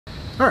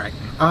All right,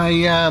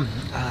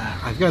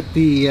 I've got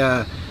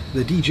the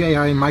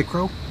DJI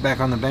Micro back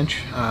on the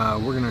bench.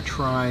 We're gonna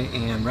try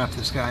and wrap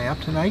this guy up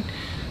tonight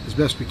as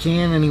best we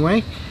can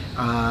anyway.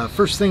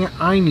 First thing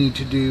I need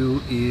to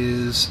do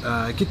is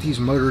get these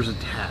motors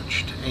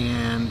attached,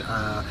 and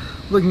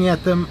looking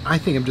at them, I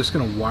think I'm just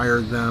going to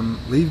wire them,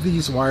 leave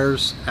these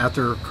wires at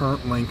their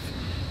current length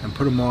and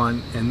put them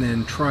on, and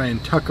then try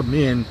and tuck them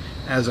in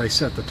as I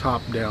set the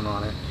top down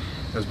on it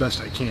as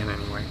best I can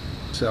anyway.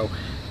 So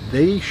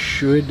they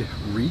should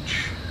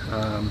reach.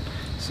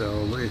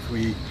 So if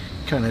we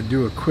kind of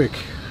do a quick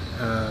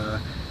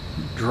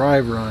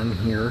dry run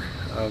here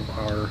of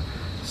our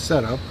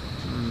setup,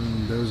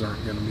 those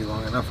aren't going to be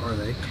long enough, are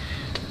they?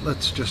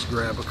 Let's just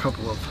grab a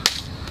couple of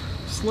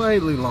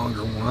slightly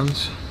longer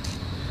ones.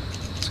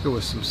 Let's go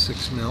with some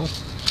 6mm.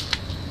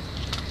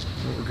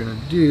 What we're going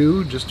to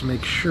do, just to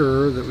make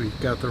sure that we've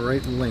got the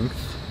right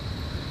length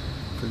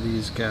for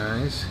these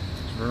guys,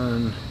 is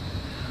run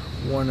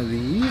one of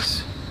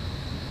these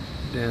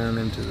down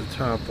into the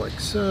top like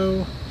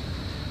so.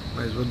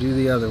 Might as well do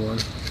the other one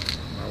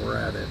while we're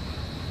at it.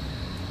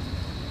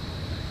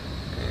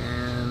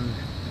 And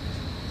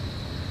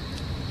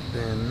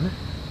then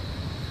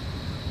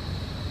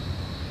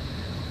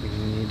we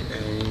need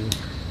a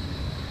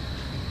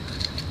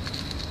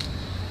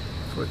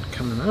foot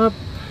coming up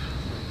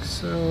like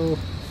so.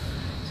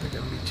 Is that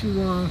going to be too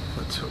long?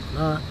 Let's hope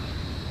not.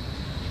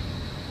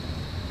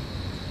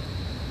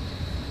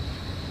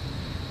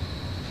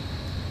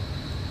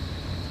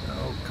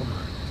 Oh, come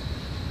on.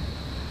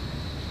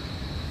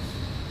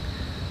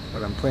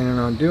 What I'm planning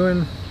on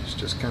doing is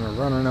just kind of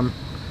running them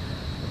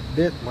a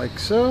bit like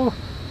so,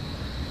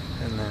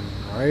 and then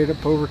right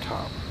up over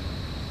top.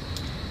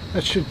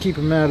 That should keep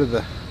them out of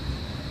the...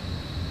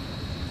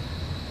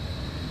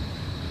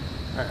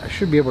 I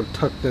should be able to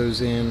tuck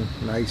those in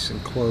nice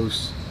and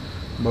close,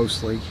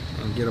 mostly,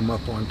 and get them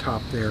up on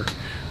top there.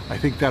 I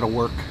think that'll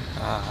work.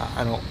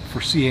 I don't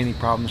foresee any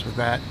problems with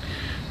that.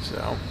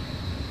 So,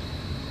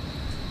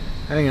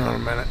 hang on a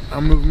minute.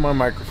 I'm moving my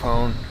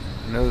microphone.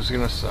 I know it's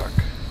gonna suck.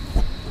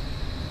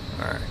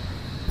 Alright.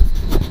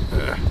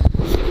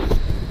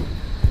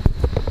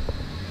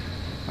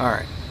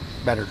 Alright.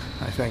 Better,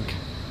 I think.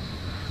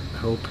 I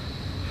hope.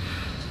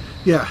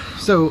 Yeah,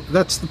 so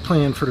that's the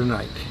plan for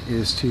tonight,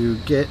 is to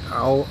get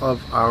all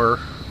of our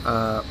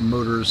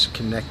motors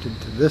connected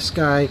to this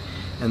guy,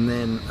 and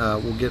then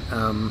we'll get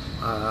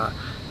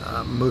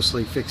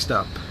mostly fixed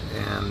up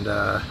and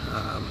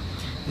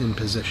in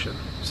position.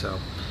 So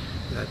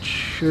that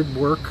should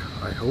work,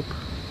 I hope.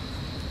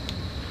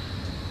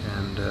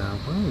 And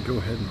why don't we go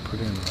ahead and put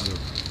in another...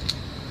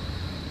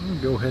 I'm going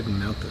to go ahead and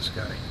mount this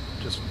guy,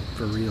 just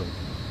for real.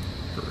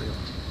 For real.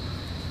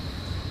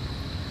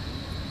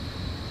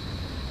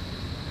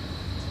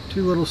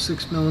 Two little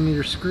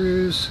 6mm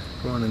screws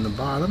going in the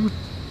bottom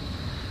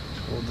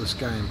to hold this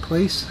guy in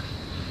place.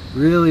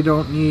 Really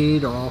don't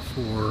need all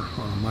four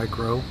on a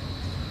micro.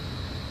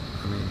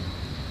 I mean,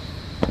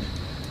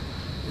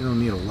 you don't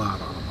need a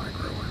lot on a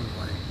micro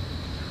anyway.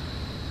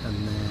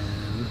 And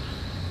then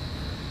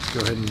go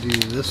ahead and do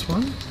this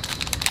one.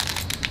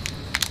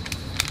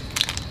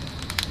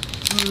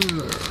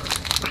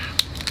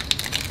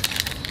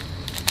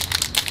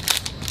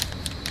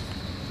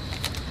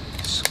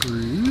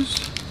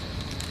 Screws.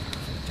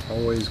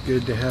 Always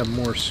good to have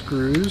more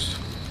screws.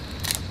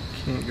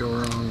 Can't go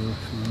wrong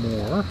with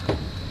more.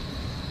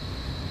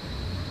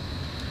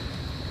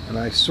 And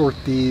I sort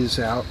these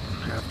out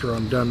after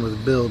I'm done with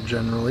the build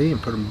generally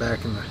and put them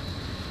back in the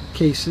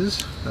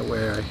cases. That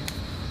way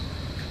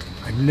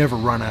I never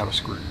run out of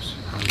screws.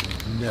 I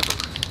mean, never.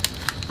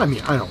 I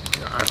mean, I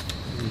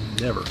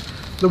don't never.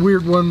 The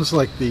weird ones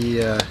like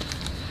the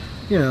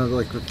you know,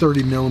 like the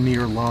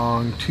 30mm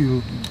long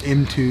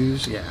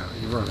M2s, yeah,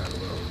 you run out of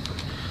those.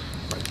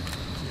 But like,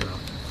 you know,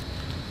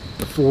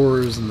 the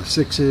 4s and the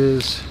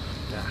 6s,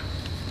 yeah.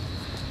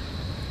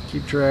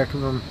 Keep track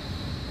of them,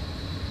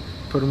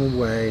 put them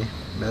away,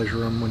 measure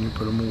them when you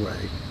put them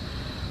away.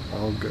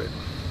 All good.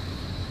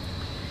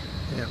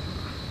 Yep.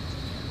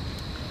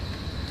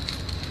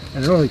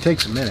 And it only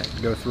takes a minute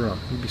to go through them.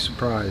 You'd be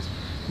surprised.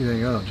 You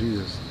think, oh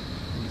Jesus,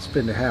 you can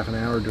spend a half an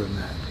hour doing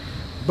that.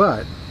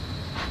 But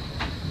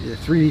you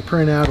 3D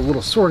print out a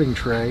little sorting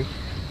tray,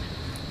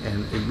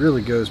 and it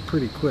really goes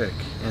pretty quick.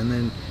 And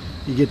then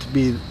you get to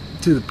be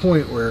to the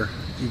point where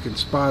you can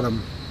spot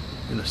them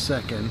in a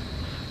second,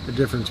 the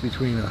difference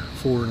between a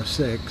 4 and a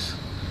 6,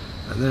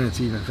 and then it's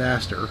even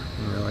faster.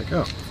 And you're like,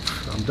 oh,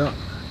 I'm done.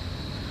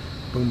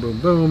 Boom, boom,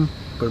 boom.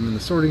 Put them in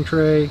the sorting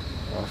tray.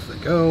 Off they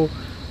go.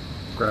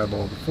 Grab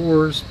all the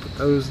 4s, put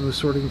those in the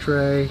sorting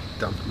tray,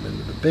 dump them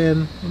into the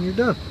bin, and you're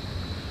done.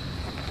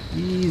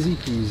 Easy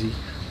peasy.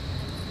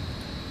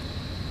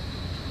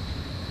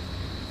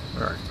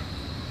 Alright.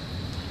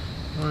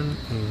 1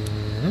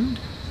 and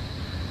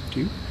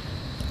 2.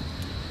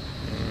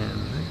 And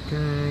that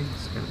guy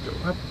is going to go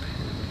up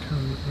and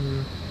come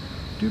in.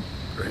 Doop,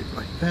 right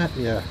like that.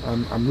 Yeah,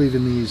 I'm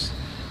leaving these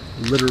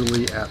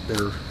literally at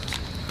the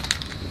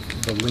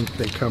length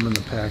they come in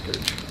the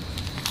package.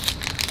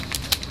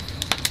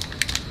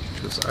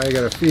 To because I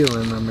got a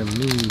feeling I'm going to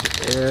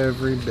need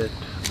every bit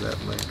of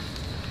that length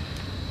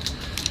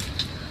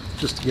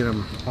just to get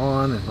them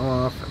on and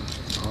off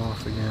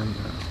again.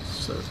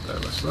 Set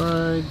that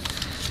aside.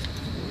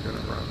 We're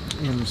going to run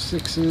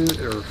M6s,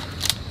 or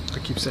I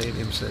keep saying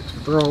M6,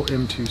 but they're all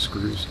M2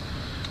 screws.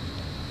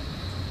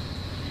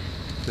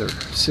 They're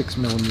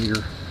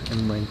 6mm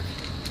in length,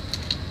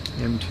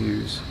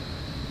 M2s.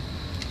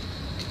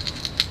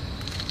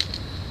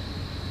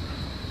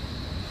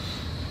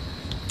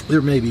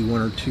 There may be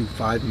 1 or 2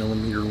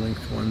 5mm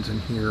length ones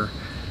in here.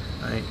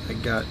 I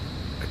got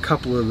a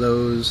couple of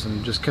those,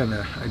 and just kind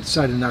of, I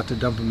decided not to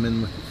dump them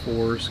in with the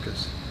 4s,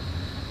 because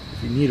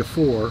if you need a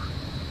 4,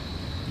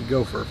 you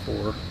go for a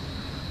 4.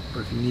 But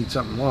if you need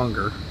something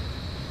longer,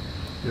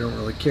 you don't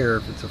really care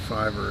if it's a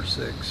 5 or a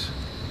 6.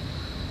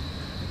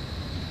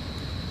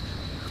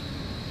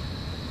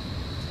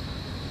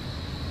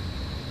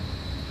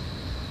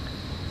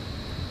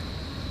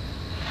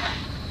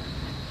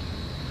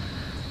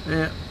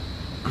 Yeah.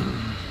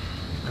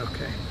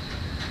 Okay.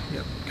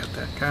 Yep, got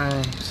that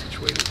guy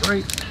situated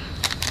right.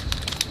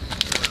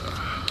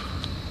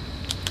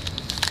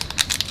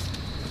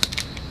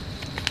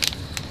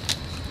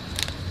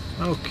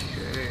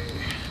 Okay.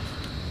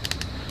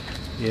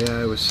 Yeah,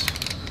 I was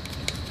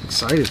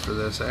excited for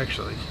this,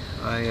 actually.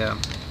 Like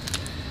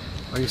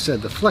I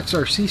said, the Flex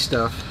RC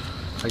stuff,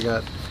 I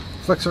got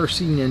Flex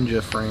RC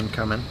Ninja frame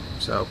coming.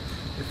 So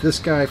if this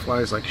guy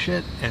flies like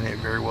shit, and it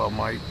very well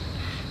might,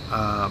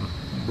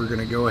 we're going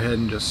to go ahead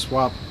and just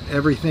swap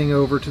everything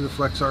over to the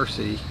Flex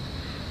RC.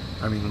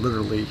 I mean,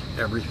 literally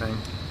everything,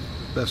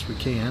 as best we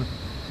can,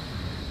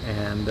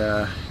 and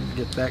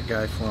get that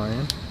guy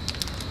flying.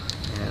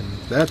 And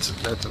that's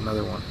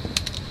another one.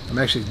 I'm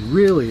actually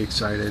really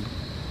excited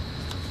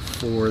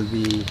for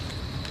the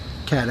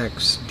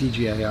CADX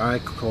DJI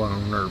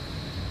clone, or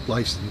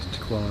licensed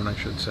clone, I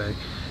should say.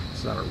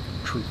 It's not a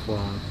true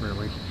clone,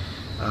 really.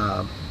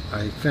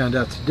 I found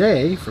out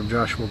today from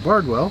Joshua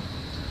Bardwell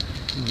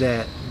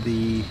that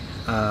the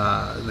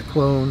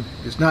clone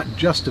is not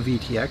just a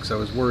VTX. I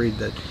was worried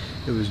that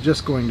it was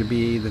just going to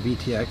be the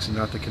VTX and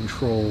not the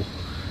control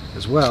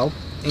as well.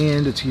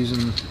 And it's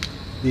using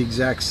the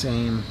exact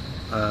same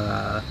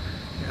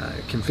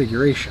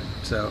configuration.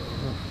 So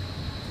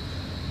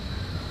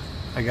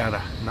I got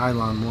a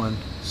nylon one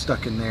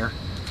stuck in there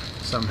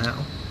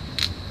somehow.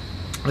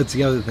 That's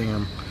the other thing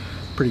I'm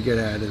pretty good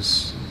at,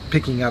 is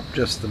picking up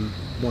just the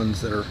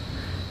ones that are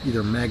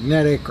either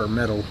magnetic or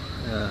metal,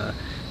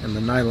 and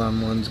the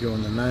nylon ones go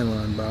in the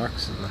nylon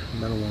box and the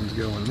metal ones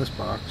go in this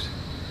box.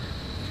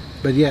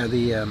 But yeah,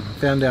 the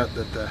found out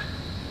that the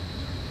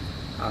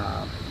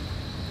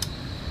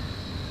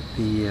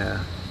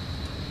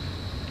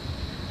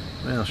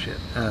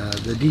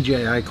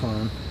DJI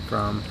clone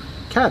from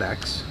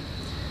CADX,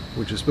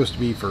 which is supposed to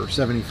be for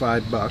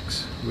 75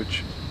 bucks,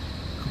 which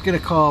I'm gonna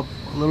call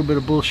a little bit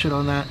of bullshit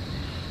on that.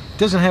 It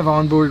doesn't have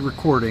onboard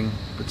recording,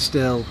 but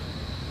still,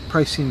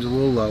 price seems a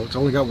little low. It's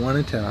only got one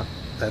antenna.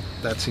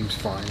 That seems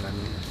fine. I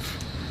mean,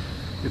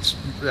 it's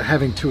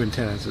having 2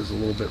 antennas is a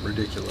little bit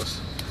ridiculous.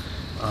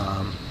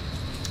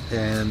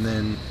 And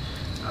then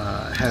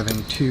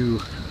having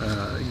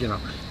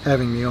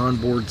having the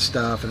onboard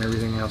stuff and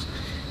everything else.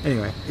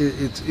 Anyway,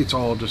 it's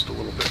all just a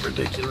little bit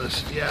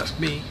ridiculous, if you ask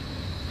me.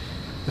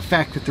 The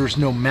fact that there's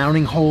no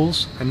mounting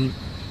holes. I mean,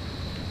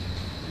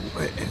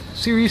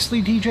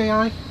 seriously,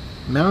 DJI?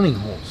 Mounting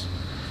holes.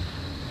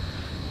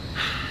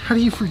 How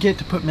do you forget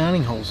to put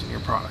mounting holes in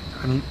your product?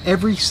 I mean,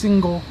 every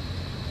single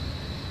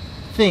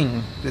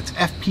thing that's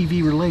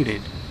FPV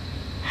related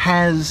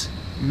has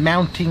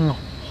mounting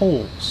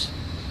holes.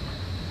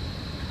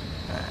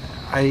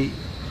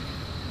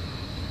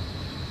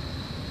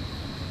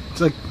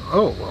 It's like,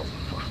 oh, well,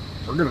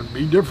 we're gonna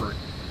be different.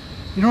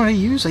 You know what I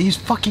use? I use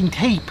fucking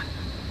tape.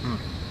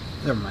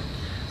 Never mind.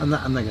 I'm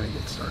not gonna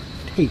get started.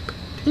 Tape.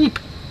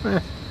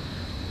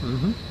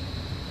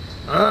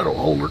 That'll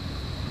hold it.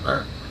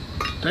 There.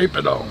 Tape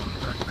it on.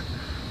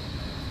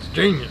 It's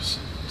genius.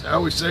 It's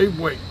how we save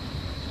weight.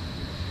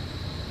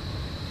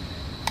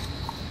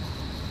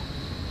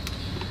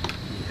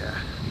 Yeah.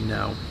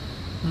 No.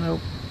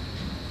 Nope.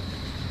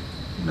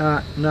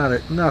 Not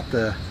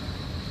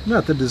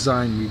the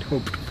design we'd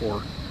hoped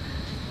for.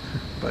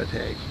 But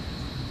hey,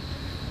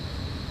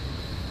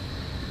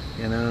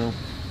 you know,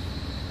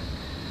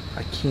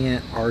 I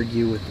can't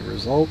argue with the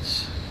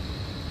results.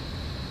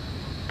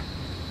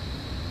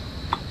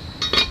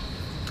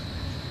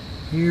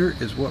 Here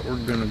is what we're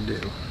gonna do.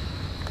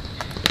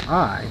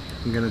 I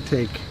am gonna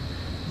take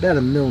about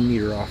 1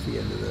 millimeter off the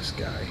end of this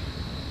guy,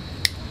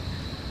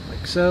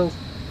 like so.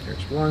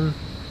 There's 1.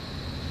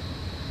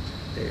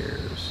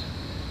 There's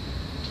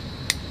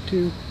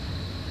 2.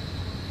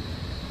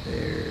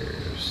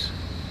 There's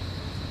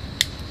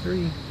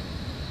 3.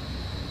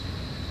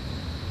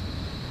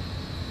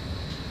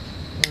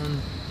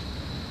 1,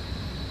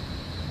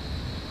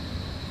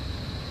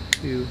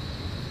 2,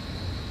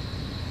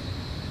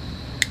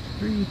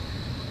 3.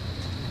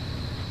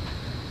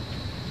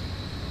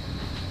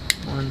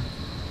 1,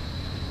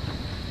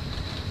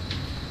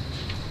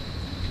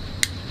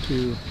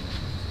 2,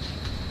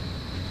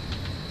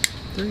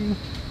 3.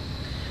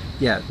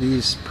 Yeah,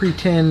 these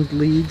pretend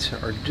leads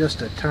are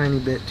just a tiny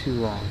bit too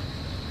long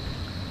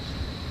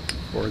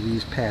for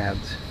these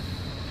pads.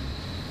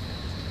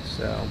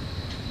 So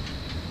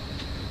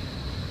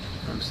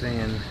I'm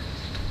saying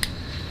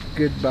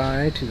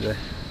goodbye to the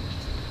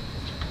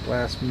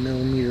last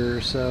millimeter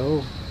or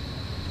so,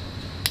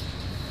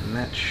 and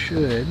that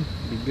should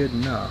be good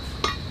enough.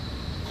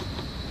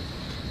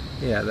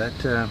 Yeah, that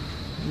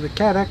the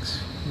Cadex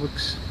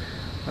looks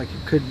like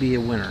it could be a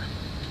winner.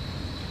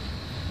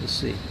 We'll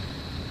see.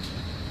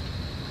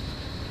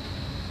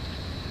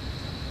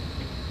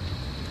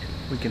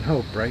 We can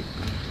hope, right?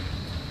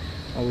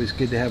 Always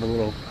good to have a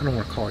little, I don't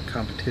want to call it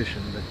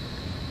competition, but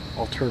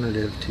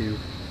alternative to,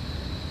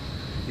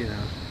 you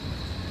know,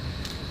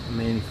 a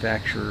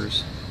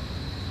manufacturer's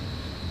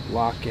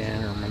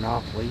lock-in or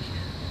monopoly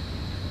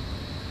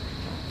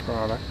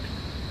product.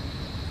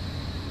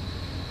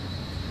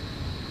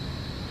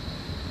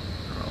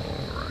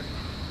 Alright.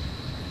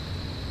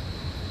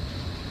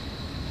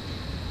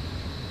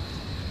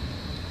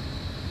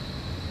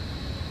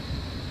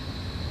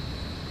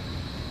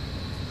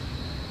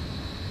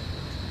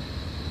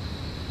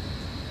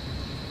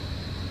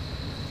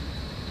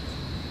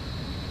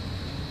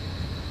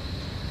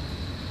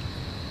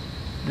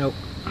 Nope.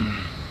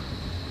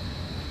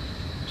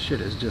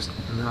 Shit is just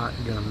not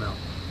gonna melt.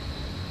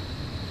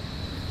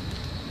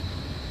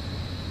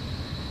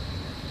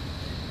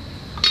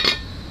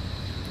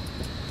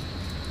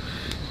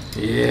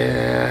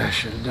 Yeah,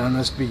 should have done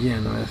this to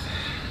begin with.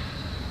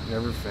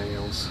 Never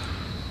fails.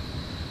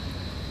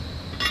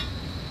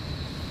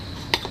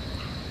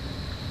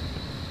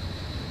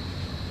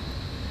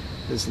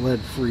 This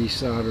lead-free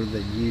solder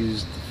they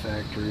used at the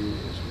factory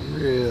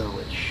was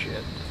really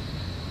shit.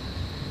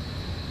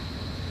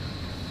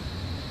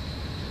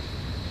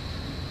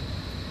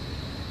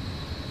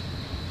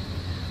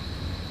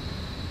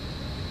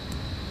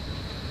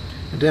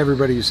 And to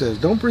everybody who says,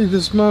 don't breathe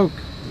the smoke,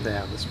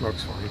 yeah, the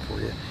smoke's fine for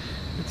you.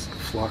 It's the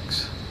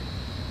flux.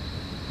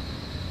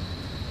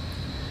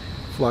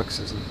 Flux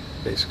is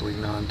basically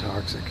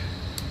non-toxic.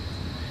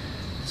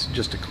 It's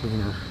just a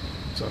cleaner.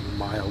 It's a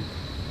mild,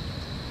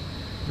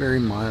 very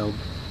mild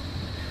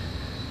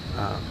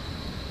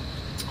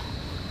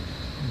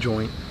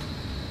joint.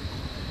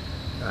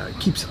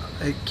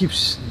 It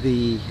keeps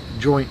the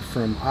joint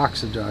from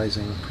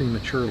oxidizing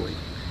prematurely,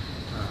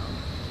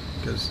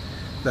 because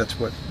that's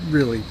what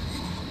really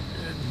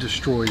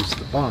destroys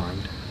the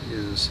bond,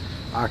 is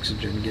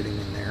oxygen getting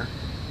in there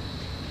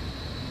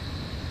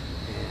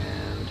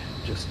and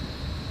just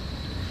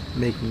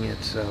making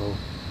it so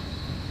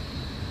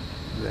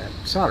that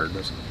solder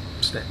doesn't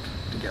stick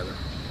together.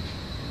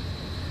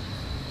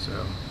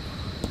 So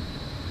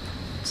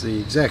it's the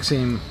exact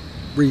same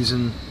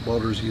reason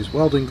welders use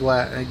welding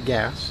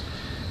gas,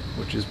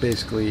 which is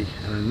basically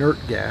an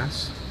inert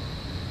gas.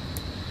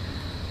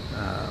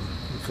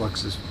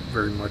 Flux is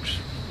very much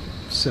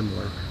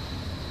similar,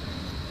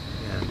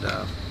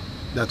 and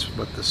that's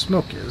what the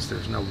smoke is.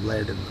 There's no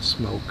lead in the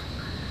smoke,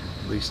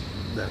 at least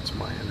that's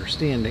my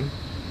understanding.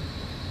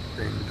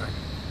 And I'm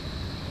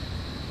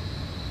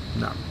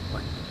not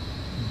like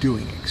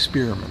doing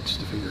experiments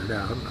to figure it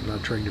out. I'm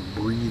not trying to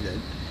breathe it,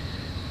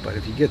 but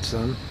if you get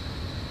some,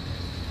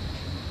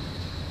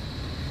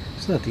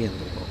 it's not the end of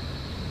the world.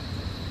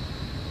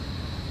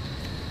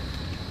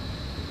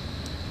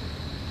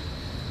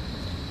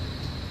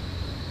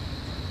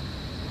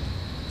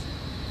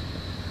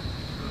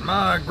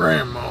 My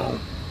grandma,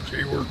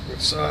 she worked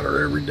with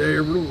solder every day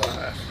of her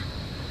life.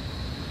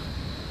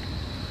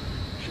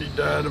 She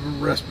died of a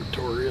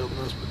respiratory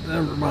illness, but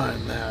never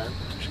mind that.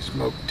 She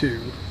smoked too.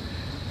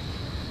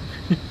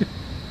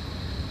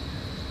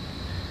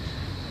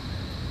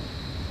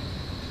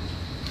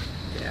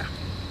 Yeah.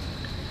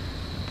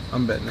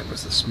 I'm betting it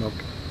was the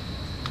smoking.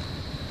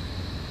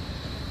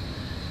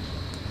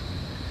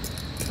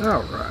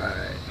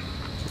 Alright.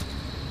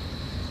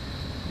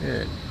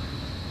 Good.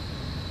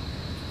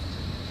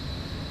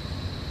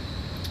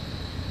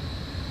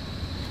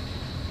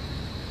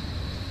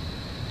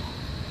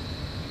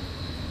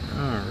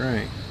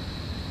 Alright,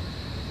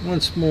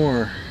 once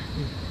more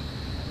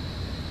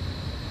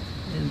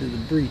into the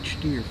breach,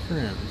 dear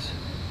friends.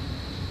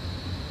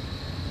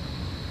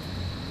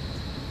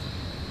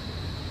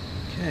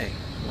 Okay,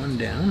 one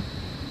down.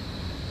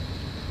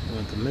 I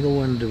want the middle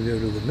one to go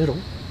to the middle.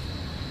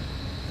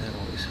 That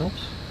always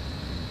helps.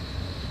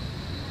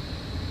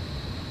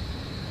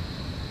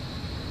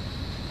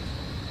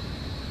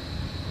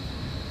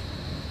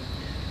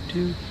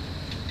 Two.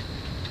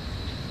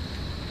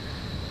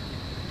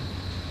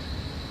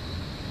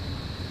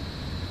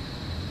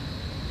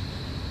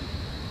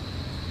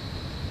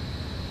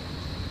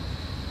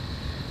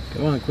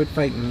 Come on, quit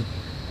fighting me.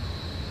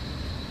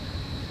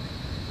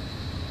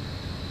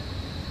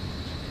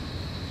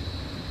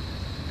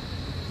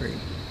 Three.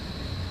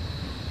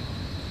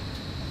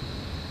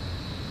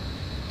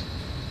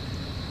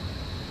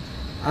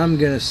 I'm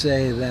gonna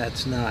say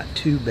that's not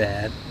too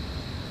bad,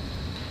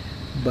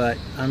 but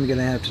I'm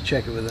gonna have to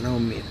check it with an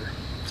ohm meter.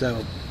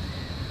 So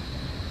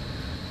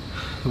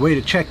the way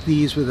to check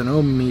these with an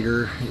ohm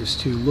meter is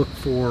to look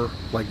for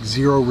like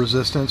zero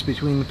resistance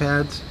between the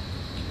pads.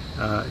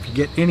 If you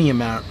get any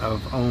amount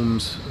of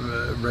ohms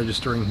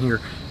registering here,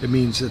 it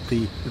means that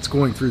it's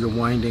going through the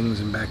windings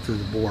and back through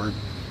the board.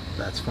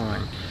 That's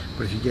fine.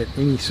 But if you get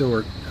any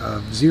sort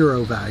of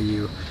zero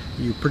value,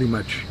 you pretty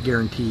much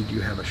guaranteed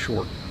you have a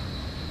short.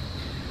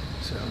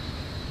 So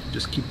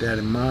just keep that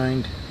in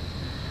mind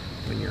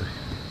when you're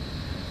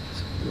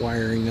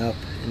wiring up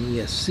an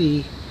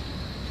ESC,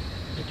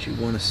 that you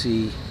want to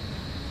see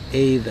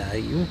a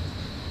value,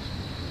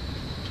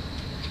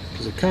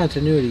 because a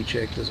continuity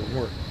check doesn't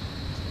work,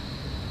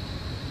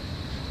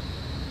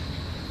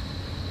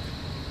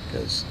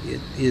 because it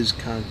is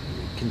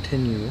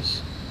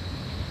continuous.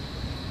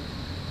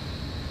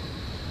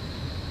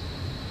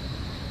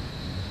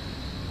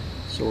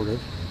 Sort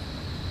of.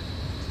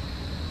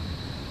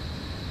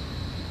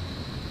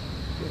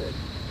 Good.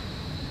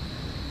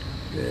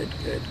 Good,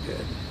 good,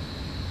 good.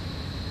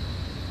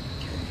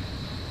 Okay.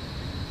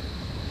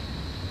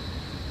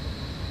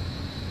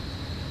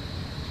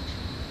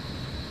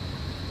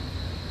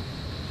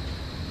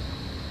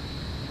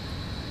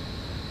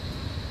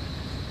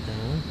 Now.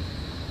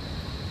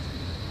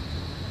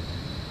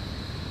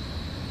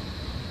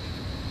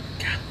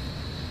 God.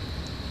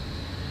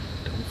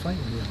 Don't fight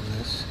me on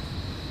this.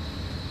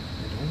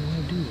 I don't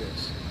want to do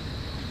this.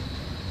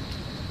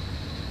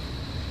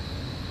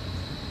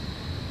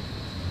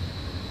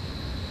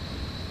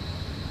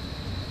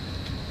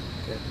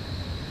 Good.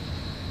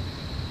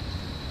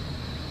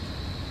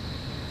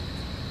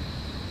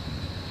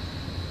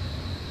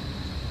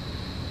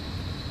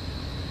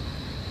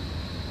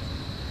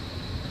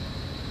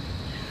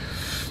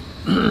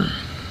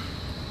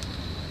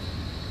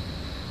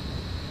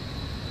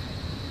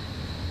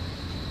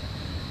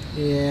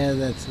 Yeah,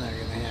 that's not going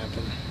to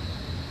happen.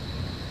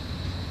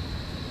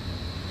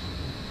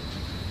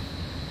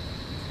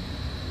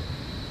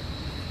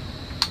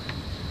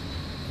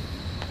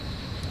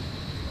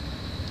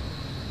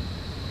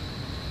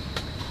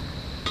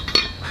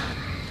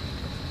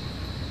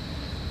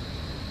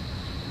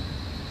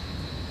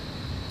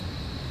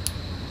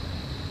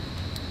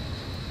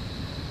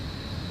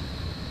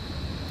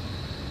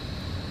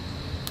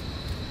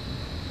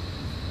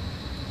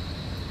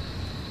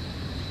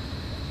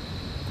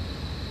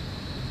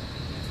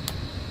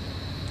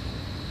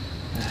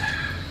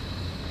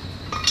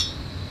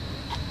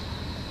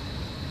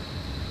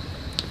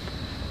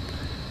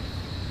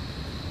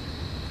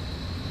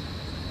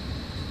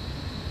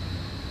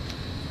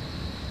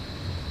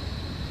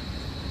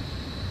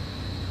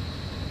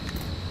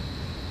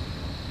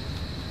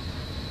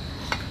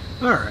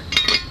 Alright,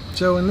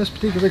 so in this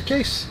particular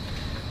case,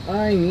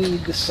 I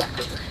need the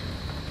sucker.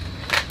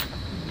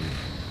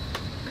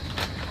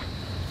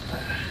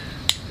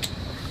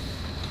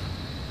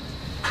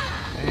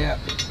 Yep,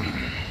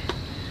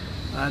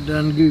 I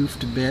done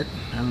goofed a bit.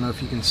 I don't know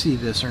if you can see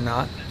this or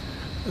not.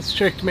 Let's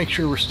check to make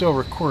sure we're still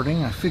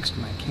recording. I fixed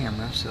my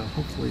camera, so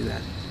hopefully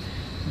that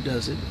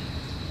does it.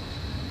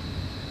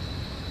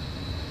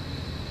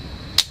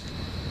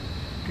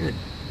 Good.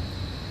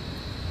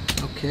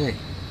 Okay.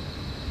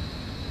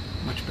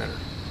 Much better.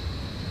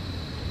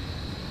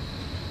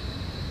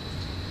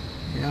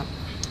 Yep.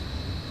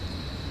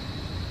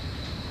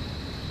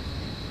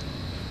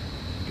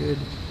 Good.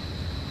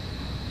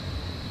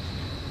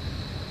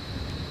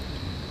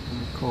 I'm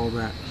going to call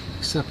that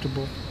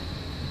acceptable.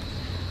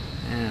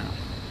 Now,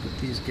 put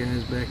these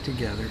guys back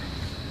together.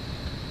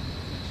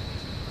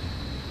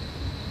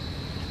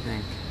 I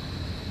think.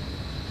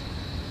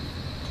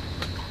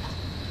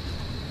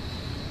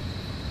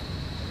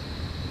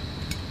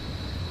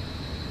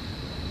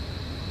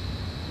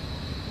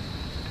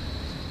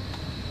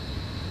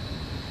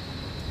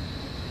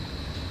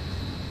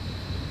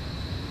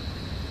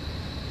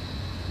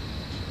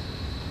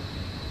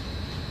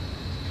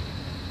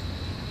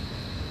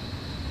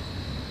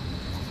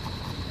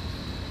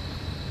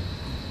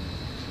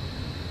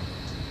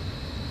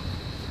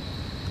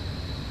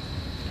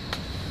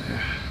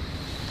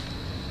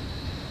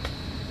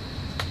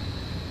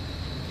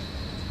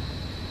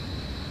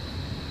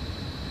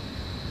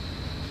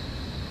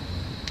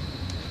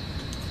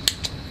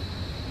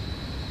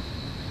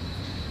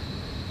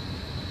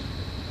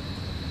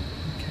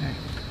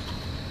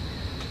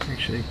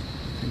 Actually,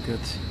 I think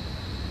that's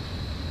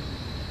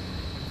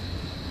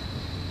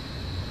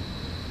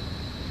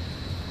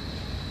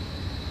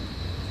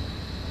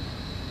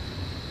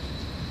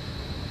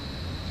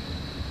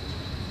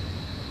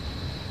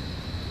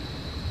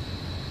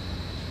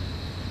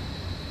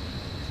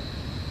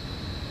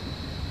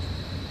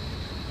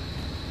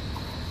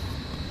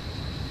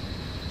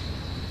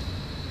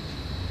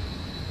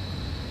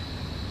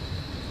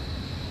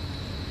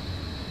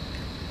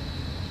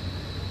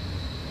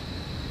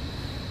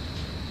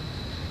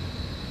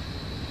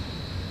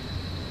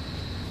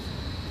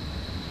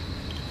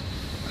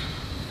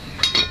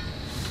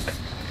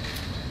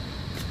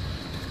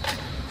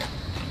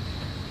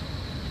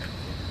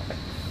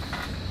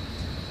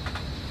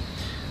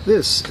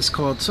This is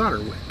called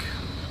solder wick,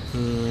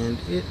 and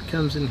it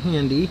comes in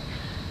handy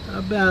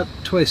about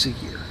twice a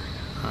year,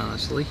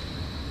 honestly.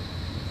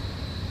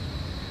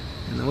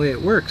 And the way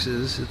it works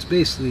is it's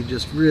basically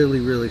just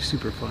really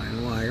super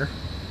fine wire.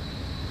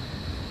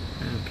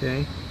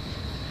 Okay,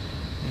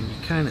 and you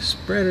kind of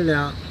spread it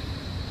out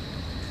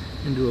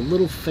into a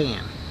little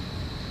fan.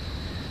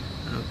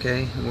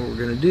 Okay, and what we're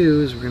going to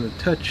do is we're going to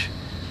touch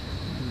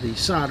the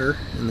solder,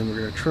 and then we're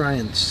going to try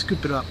and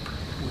scoop it up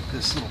with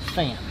this little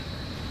fan.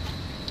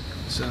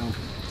 So,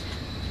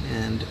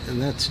 and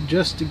that's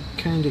just to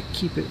kind of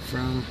keep it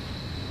from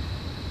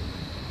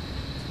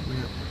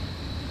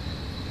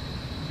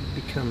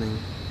becoming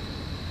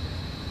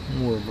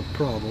more of a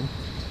problem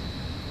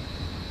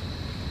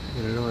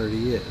than it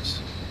already is.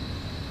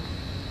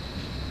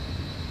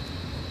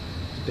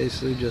 It's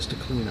basically just a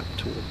cleanup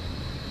tool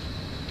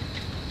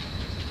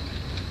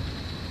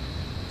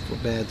for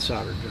bad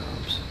solder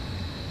jobs.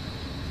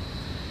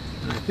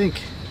 And I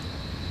think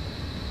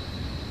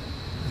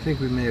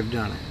we may have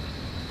done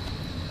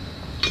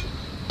it.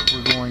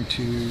 We're going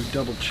to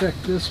double check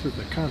this with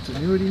a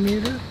continuity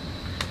meter,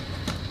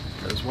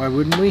 because why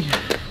wouldn't we?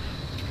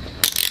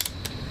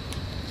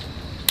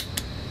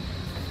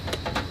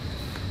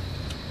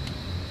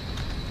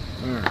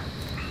 Alright.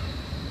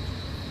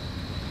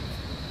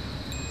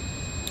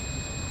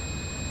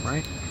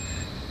 Right.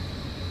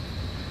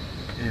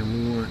 And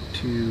we want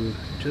to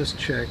just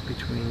check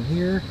between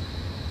here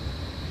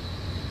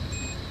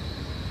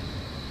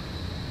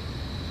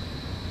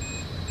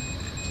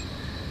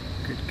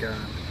good God.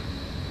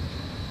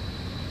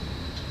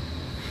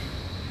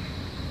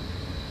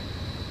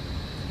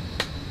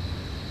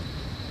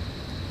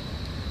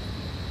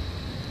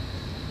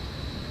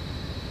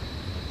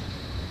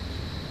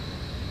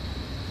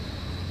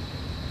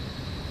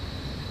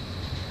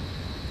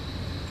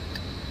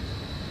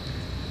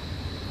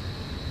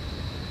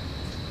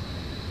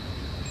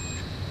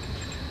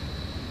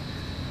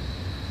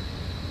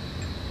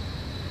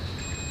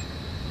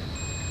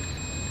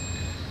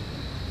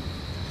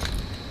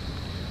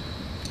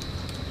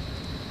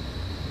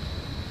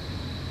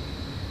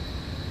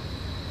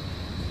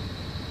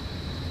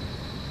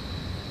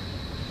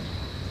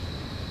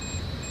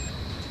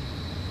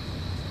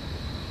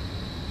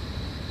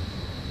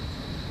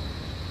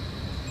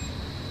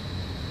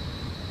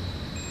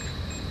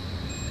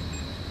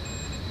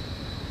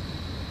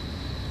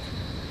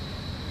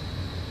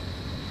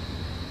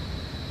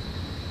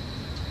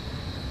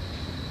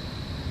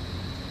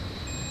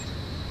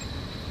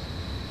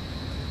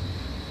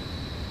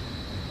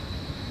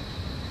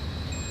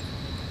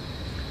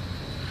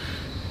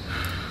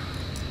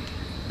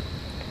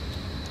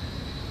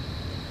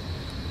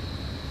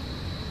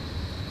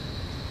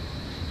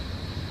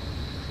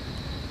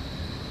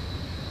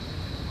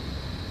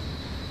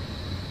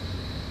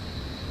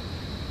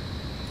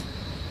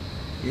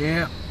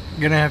 Yeah,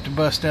 gonna have to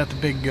bust out the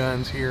big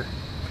guns here.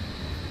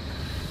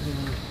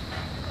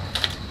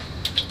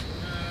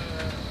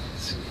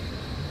 Let's see.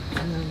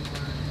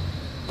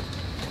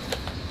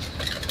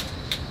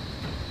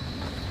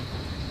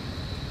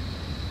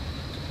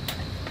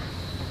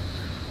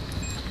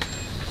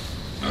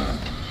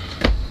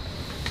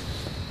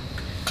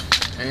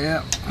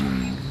 Yeah,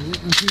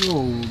 getting too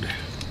old.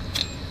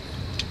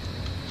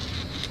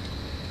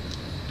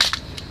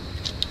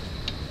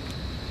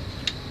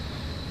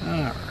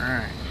 All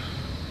right.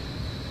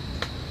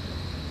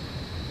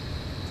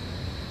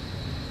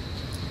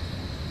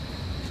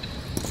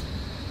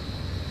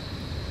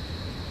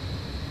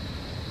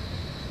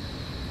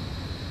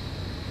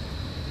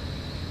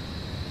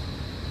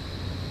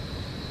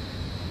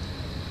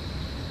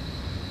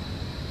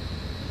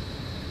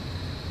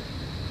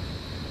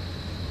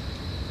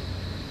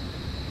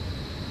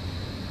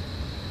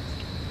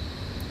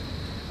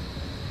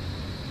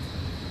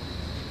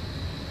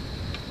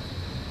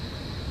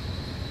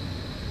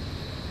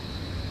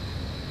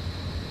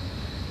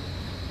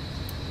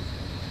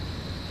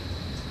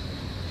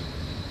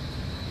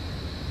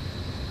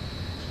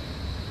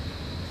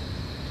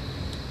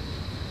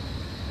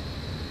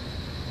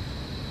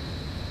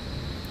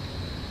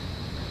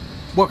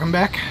 Welcome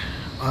back.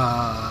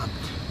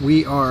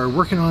 We are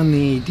working on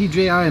the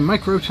DJI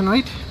Micro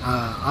tonight.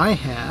 I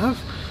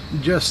have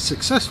just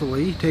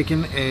successfully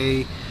taken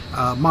a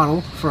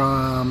model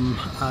from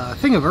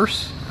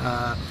Thingiverse,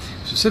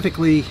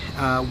 specifically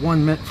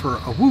one meant for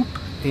a Whoop,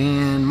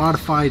 and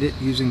modified it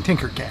using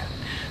Tinkercad.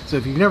 So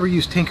if you've never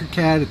used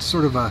Tinkercad, it's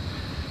sort of a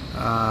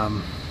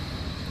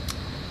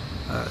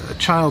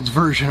child's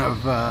version of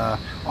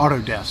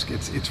Autodesk.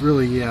 It's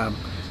really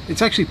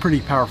it's actually a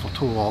pretty powerful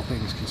tool, all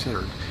things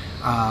considered.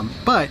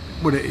 But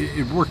what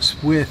it works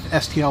with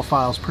STL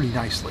files pretty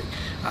nicely,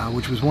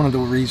 which was one of the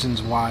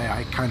reasons why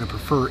I kind of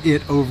prefer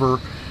it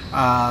over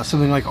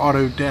something like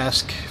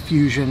Autodesk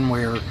Fusion,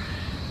 where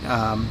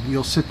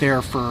you'll sit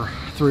there for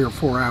 3 or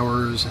 4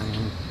 hours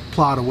and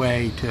plot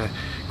away to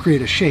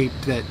create a shape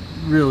that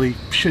really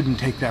shouldn't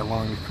take that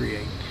long to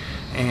create.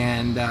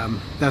 And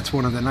that's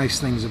one of the nice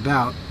things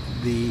about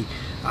the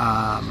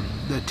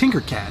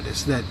Tinkercad,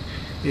 is that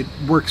it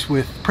works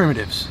with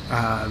primitives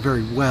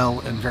very well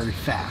and very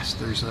fast.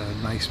 There's a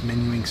nice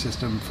menuing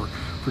system for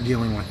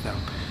dealing with them.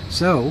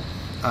 So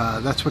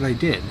that's what I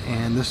did,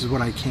 and this is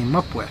what I came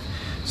up with.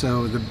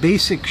 So the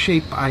basic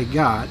shape I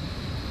got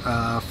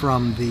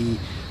from the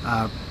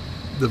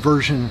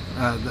version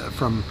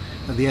from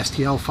the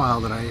STL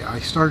file that I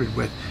started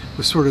with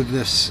was sort of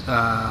this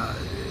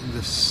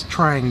this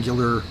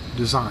triangular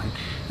design,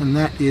 and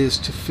that is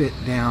to fit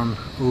down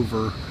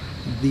over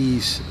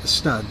these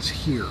studs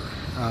here,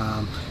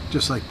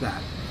 just like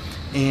that.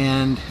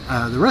 And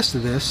the rest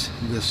of this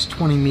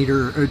 20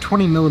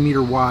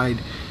 millimeter wide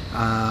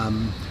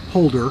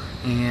holder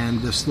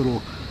and this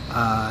little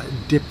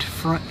dipped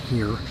front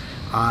here,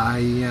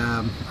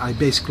 I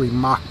basically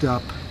mocked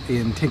up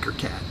in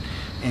Tinkercad,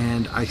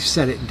 and I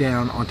set it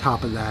down on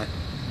top of that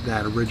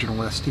original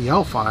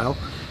STL file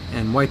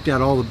and wiped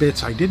out all the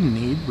bits I didn't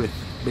need with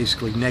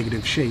basically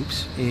negative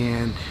shapes.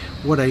 And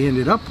what I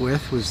ended up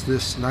with was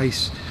this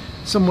nice,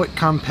 somewhat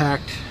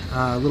compact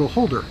little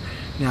holder.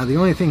 Now the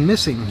only thing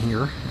missing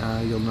here,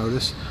 you'll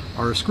notice,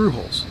 are screw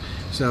holes.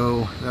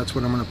 So that's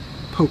what I'm going to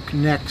poke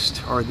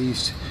next, are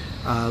these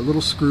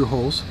little screw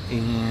holes,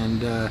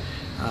 and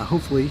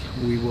hopefully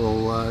we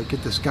will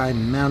get this guy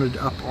mounted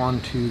up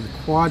onto the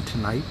quad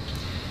tonight.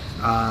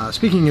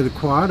 Speaking of the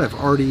quad, I've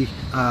already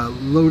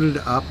loaded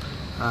up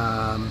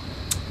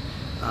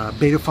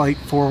Betaflight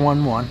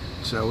 411,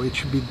 so it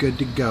should be good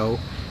to go.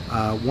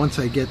 Once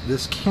I get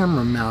this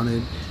camera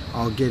mounted,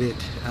 I'll get it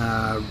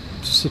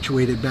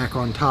situated back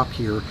on top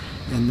here,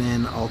 and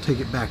then I'll take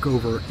it back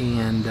over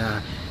and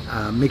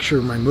make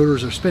sure my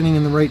motors are spinning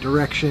in the right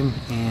direction.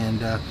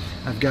 And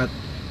I've got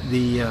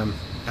a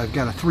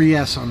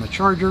 3S on the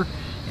charger,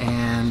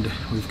 and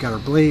we've got our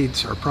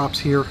blades, our props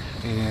here,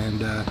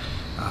 and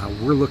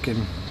we're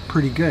looking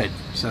pretty good.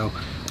 So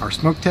our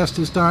smoke test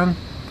is done,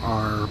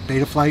 our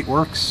Betaflight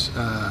works.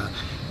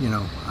 You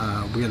know,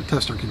 we got to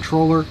test our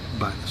controller,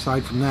 but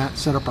aside from that,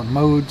 set up our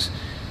modes,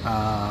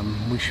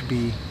 we should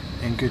be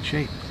in good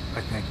shape,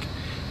 I think.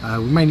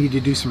 We might need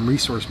to do some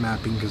resource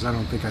mapping, because I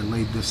don't think I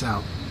laid this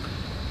out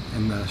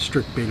in the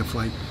strict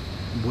Betaflight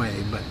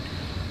way, but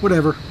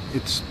whatever,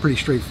 it's pretty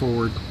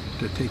straightforward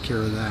to take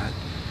care of that,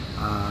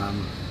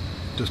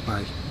 just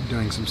by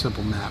doing some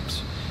simple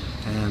maps.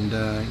 And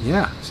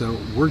yeah, so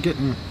we're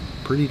getting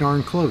pretty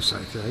darn close,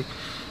 I think.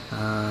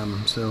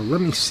 So let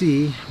me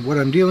see, what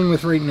I'm dealing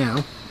with right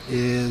now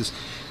is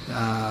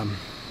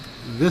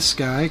this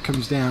guy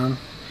comes down,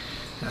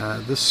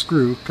 this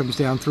screw comes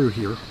down through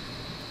here,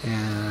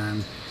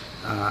 and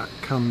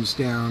comes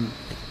down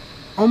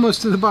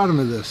almost to the bottom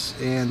of this,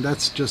 and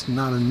that's just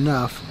not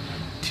enough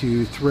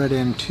to thread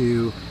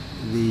into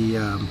the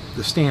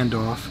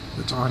standoff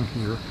that's on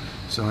here.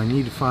 So I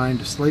need to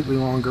find a slightly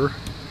longer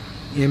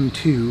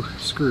M2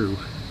 screw,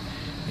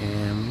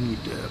 and we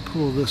need to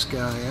pull this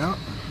guy out,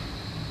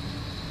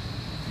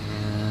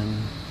 and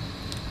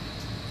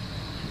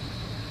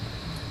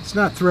it's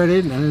not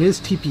threaded, and it is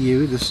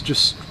TPU. This is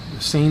just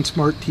Sane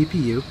Smart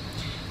TPU,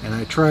 and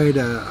I tried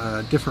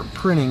a different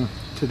printing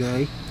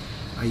today.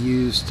 I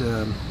used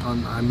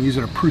I'm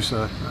using a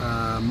Prusa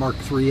Mark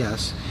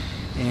 3S,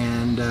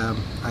 and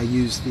I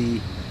used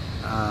the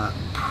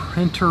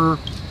printer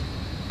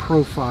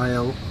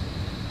profile,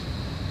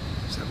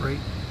 is that right?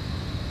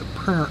 The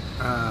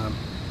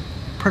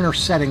printer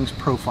settings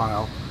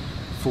profile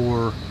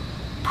for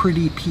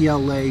Pretty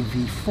PLA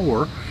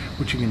V4,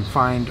 which you can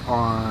find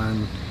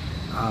on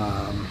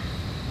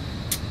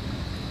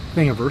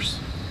Thingiverse,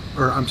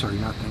 or I'm sorry,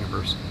 not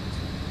Thingiverse,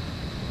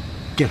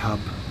 GitHub.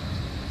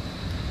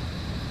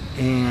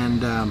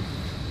 And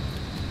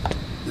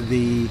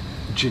the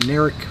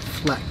generic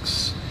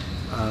flex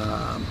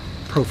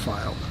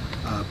profile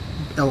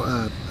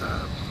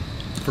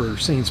for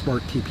Sane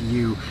Smart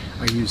TPU,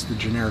 I use the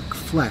generic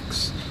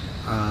flex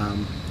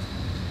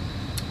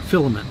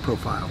filament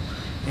profile,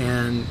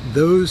 and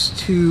those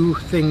two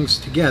things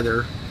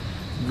together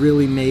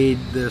really made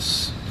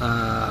this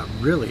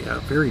really a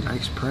very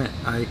nice print.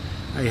 I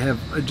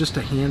have just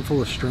a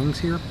handful of strings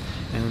here,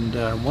 and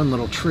one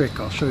little trick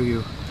I'll show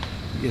you.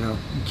 You know,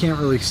 you can't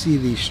really see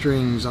these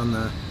strings on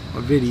the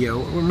video,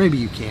 or maybe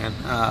you can.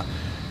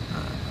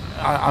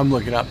 I'm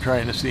looking up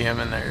trying to see them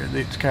in there.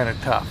 It's kind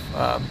of tough,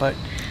 but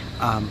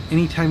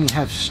anytime you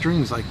have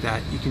strings like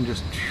that, you can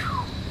just,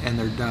 and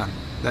they're done.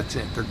 That's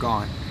it, they're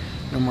gone.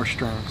 No more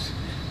strings.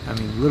 I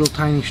mean, little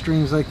tiny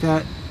strings like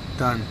that,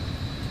 done.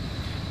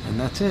 And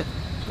that's it,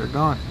 they're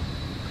gone.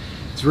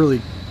 It's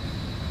really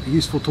a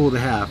useful tool to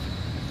have,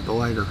 the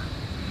lighter.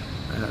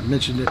 I've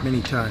mentioned it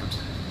many times.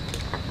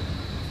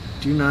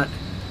 Do not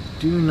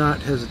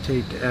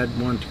hesitate to add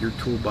one to your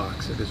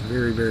toolbox. It is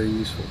very, very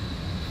useful.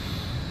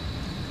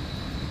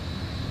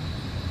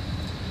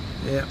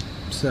 Yep,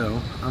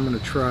 so I'm going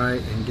to try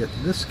and get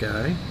this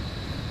guy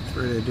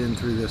threaded in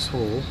through this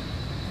hole.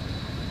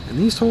 And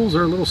these holes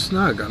are a little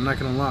snug, I'm not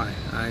going to lie.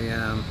 I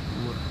am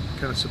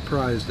kind of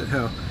surprised at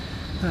how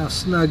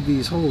snug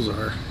these holes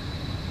are.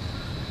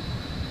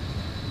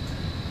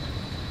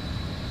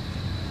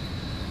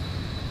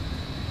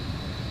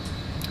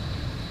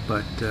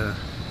 But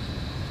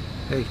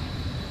hey,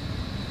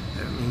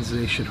 that means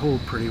they should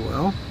hold pretty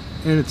well,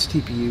 and it's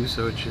TPU,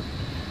 so it should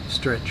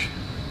stretch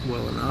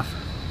well enough.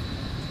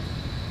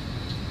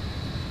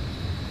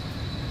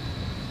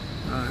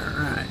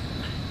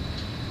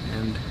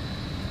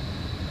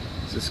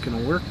 this is going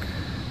to work.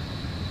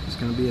 It's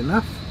going to be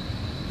enough.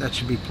 That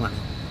should be plenty.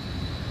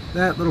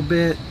 That little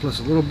bit plus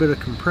a little bit of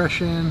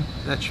compression,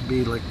 that should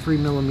be like 3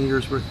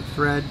 millimeters worth of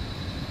thread,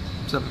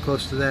 something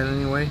close to that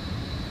anyway.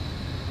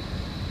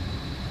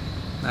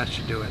 That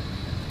should do it.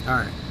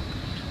 Alright,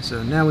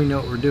 so now we know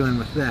what we're doing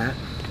with that.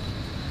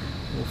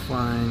 We'll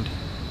find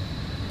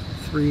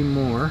 3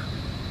 more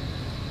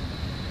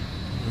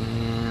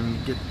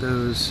and get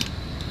those.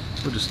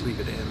 We'll just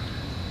leave it in.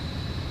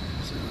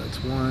 So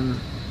that's 1,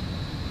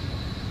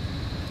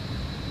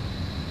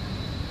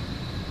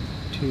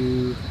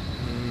 2,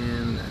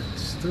 and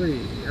that's 3.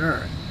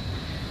 Alright,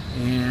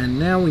 and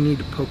now we need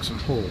to poke some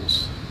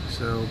holes.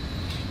 So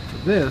for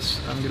this,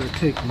 I'm going to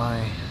take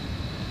my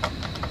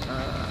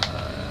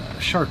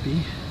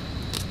Sharpie,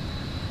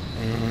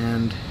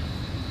 and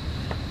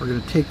we're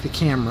going to take the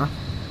camera,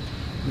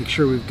 make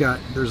sure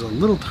there's a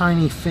little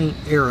tiny faint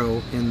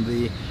arrow in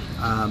the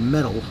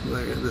metal,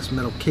 this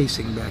metal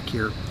casing back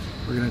here.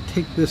 We're going to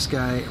take this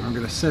guy and we're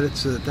going to set it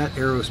so that that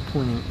arrow is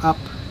pointing up,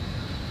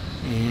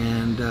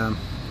 and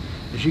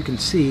as you can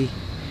see,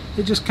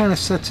 it just kind of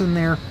sets in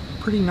there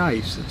pretty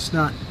nice. It's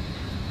not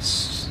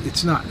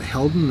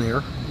held in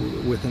there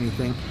with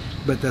anything,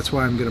 but that's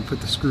why I'm going to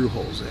put the screw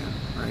holes in,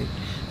 right?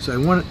 So I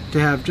want it to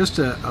have just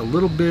a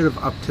little bit of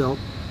up tilt,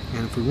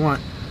 and if we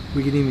want,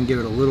 we can even give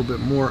it a little bit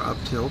more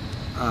up tilt.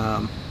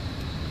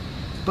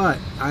 But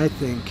I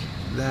think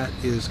that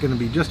is going to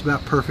be just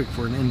about perfect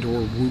for an indoor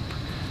whoop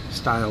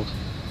style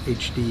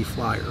HD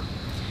flyer.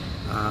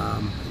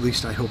 At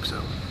least I hope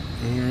so.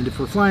 And if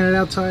we're flying it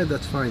outside,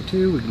 that's fine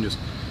too. We can just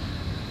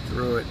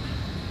throw it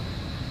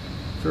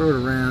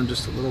around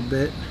just a little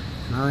bit.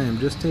 And I am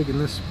just taking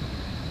this.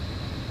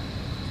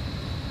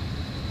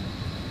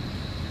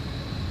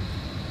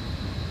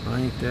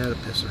 Ain't that a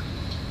pisser.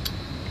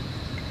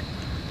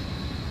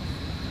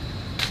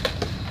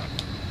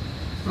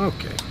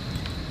 Okay.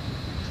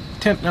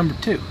 Attempt number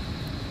 2.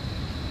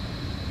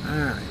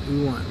 Alright,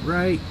 we want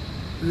right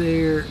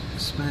there,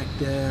 smack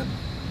dab.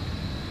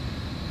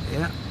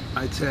 Yeah,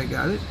 I'd say I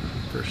got it.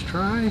 First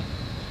try.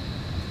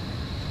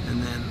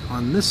 And then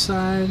on this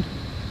side,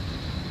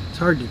 it's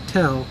hard to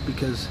tell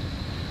because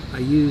I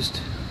used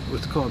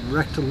what's called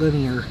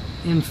rectilinear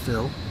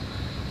infill,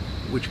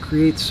 which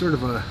creates sort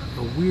of a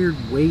weird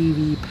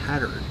wavy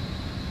pattern.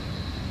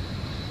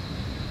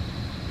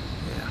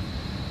 Yeah.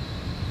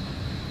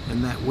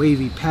 And that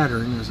wavy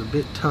pattern is a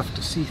bit tough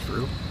to see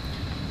through,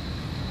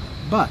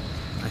 but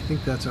I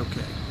think that's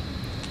okay.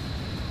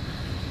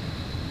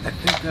 I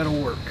think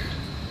that'll work.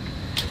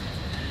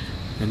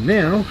 And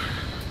now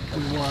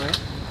we want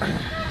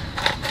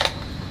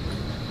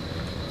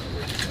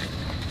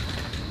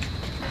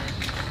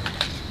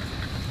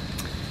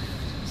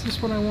is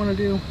this what I want to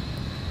do?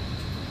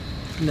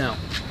 No,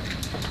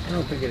 I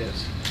don't think it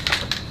is.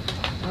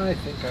 I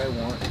think I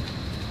want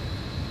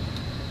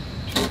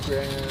 2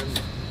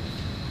 grand.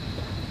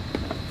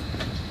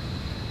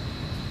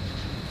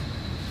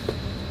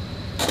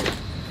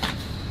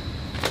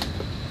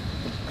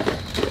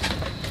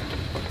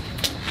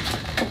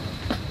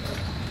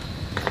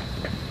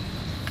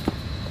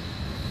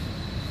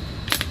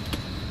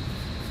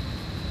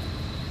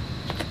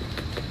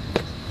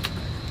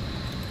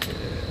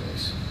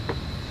 Yes,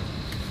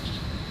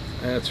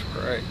 that's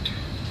right.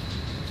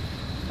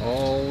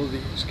 All of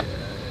these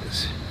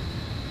guys.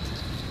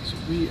 So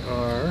we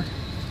are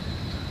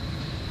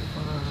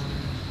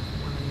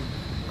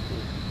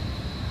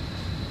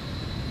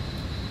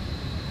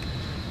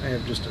I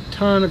have just a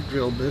ton of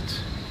drill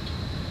bits.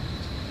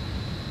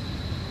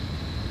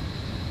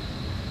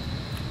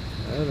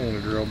 That ain't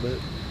a drill bit.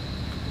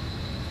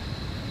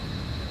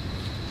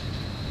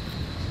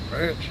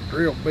 That's a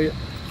drill bit.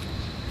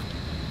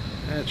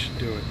 That should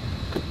do it.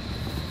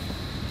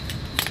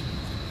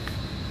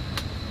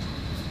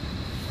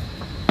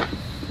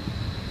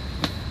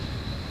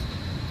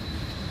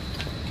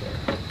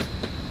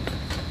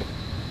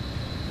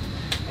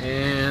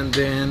 And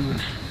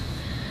then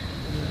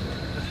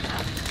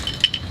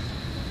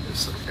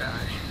this little guy.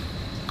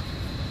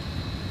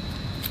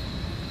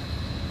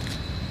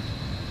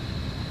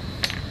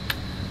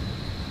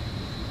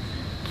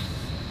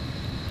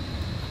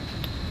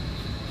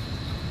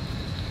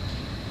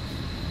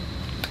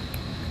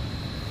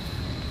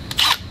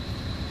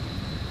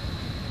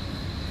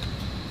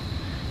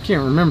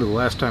 Can't remember the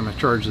last time I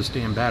charged this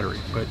damn battery,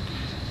 but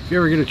if you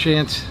ever get a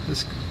chance,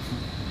 this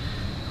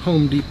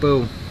Home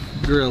Depot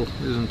drill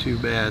isn't too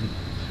bad.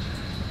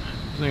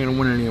 It's not going to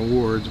win any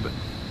awards, but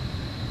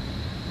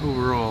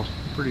overall,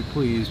 I'm pretty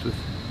pleased with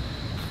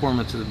the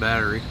performance of the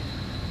battery.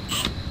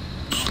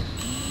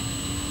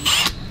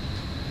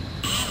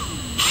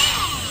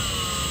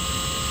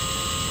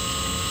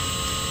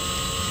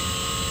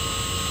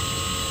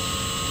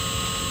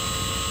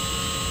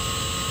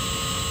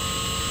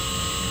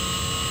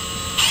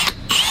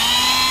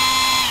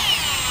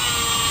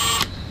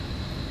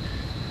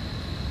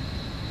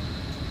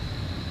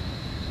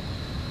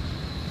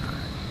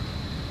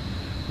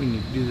 We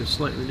need to do this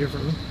slightly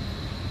differently.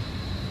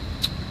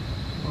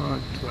 What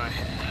do I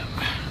have?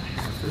 I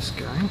have this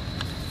guy.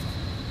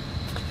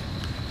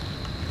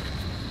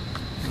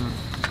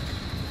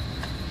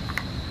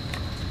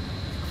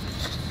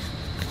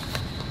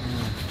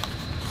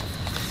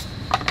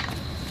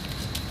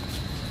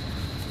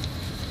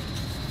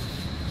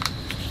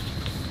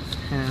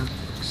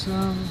 Half like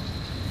so.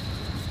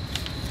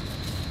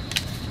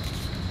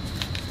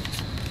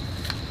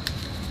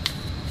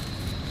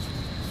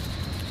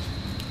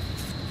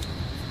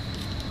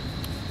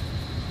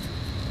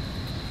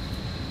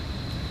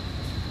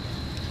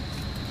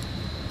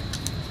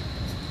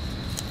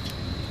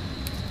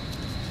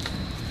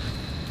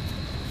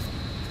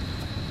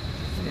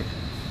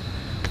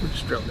 We'll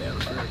just drill down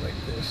through it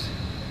like this.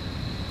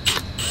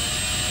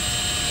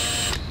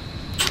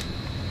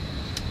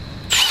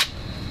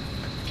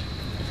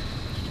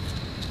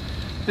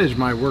 This is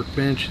my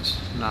workbench. It's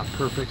not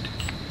perfect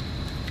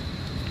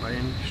by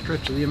any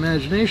stretch of the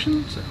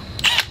imagination, so.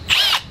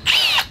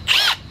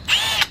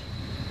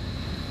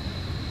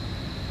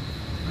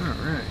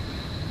 Alright.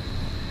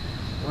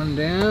 One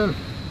down.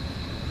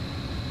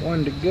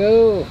 One to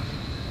go.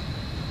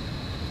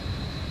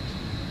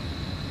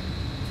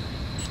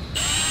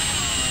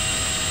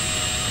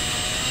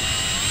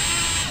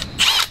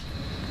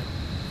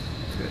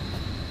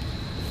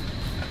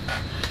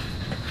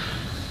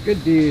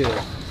 Good deal.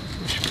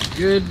 We should be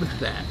good with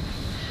that.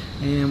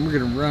 And we're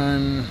going to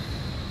run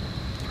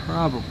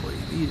probably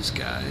these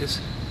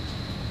guys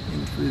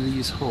in through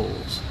these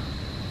holes.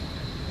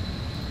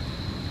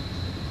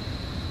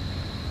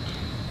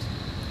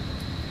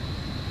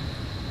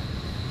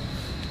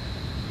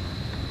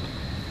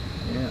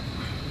 Yeah,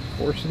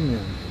 force them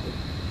in.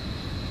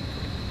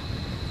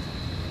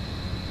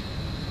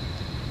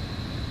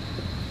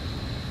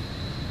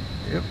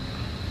 Yep.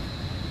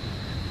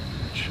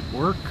 That should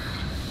work.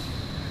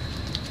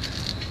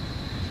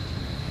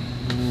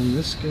 And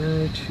this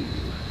guy too.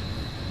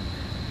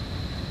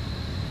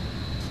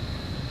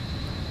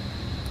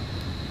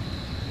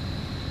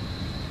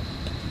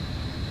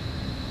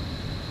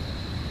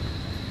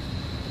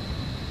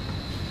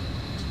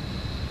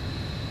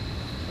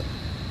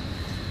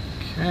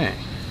 Okay.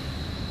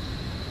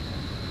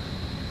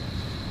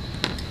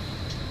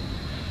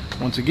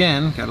 Once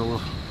again, got a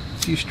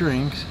few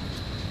strings,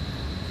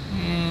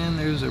 and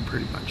those are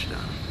pretty much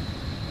done.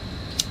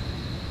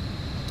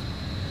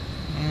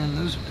 And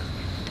those are done.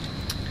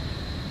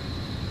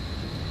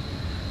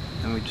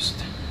 And we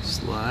just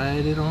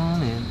slide it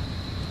on in. And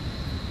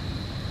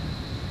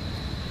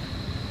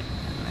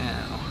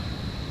now,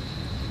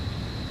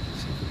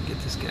 see if we can get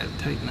this guy to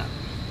tighten up.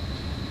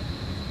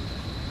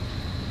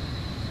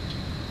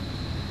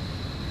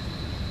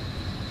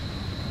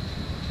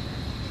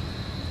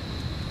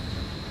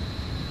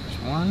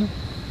 There's one.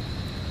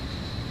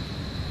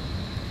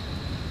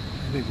 I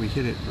think we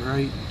hit it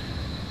right.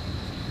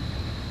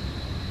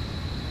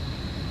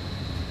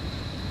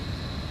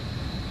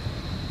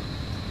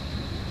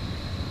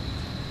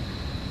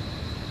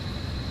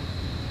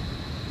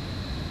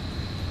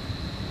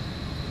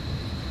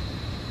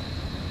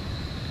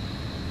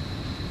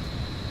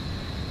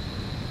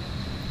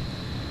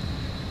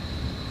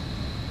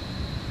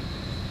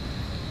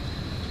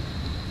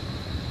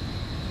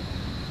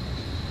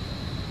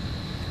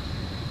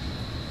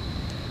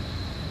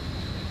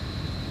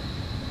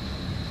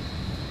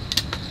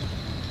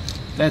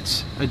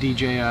 That's a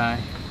DJI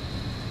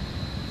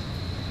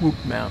whoop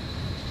mount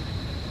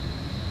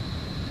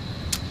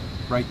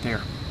right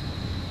there.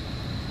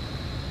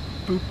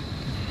 Boop.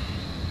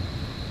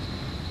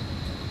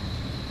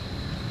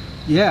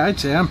 Yeah, I'd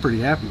say I'm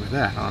pretty happy with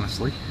that,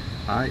 honestly.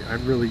 I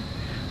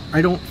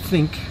don't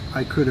think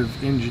I could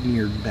have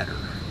engineered better.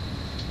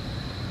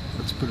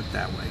 Let's put it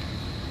that way.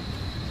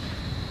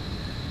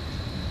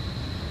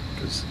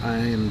 Because I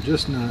am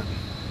just not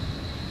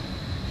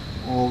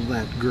all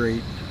that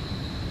great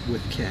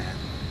with CAD.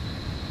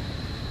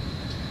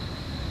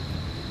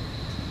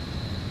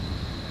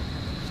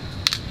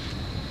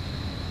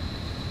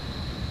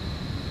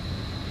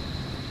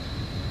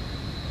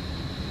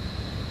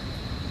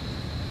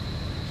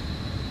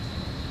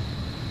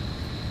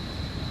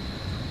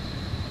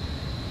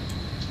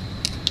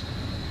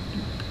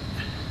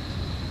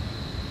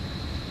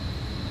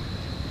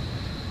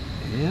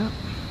 Yeah.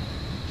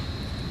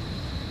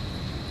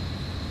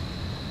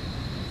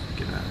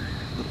 Get our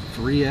little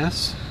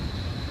 3S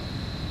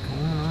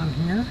going on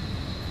here.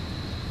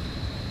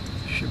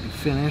 Should be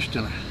finished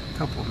in a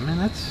couple of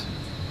minutes.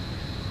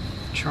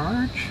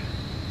 Charge.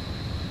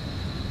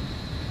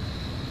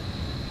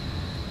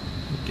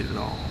 Get it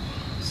all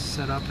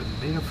set up in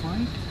beta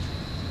flight.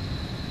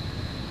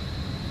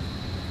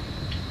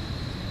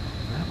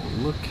 That will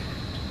look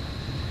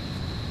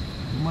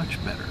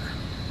much better.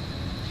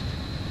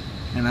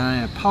 And I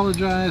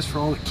apologize for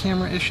all the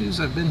camera issues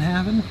I've been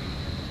having. I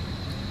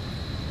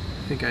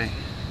think I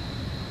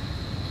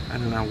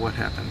don't know what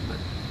happened, but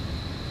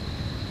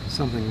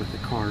something with the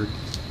card.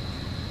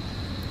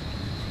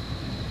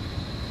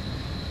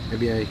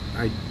 Maybe I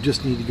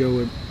just need to go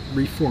and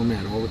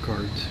reformat all the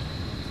cards.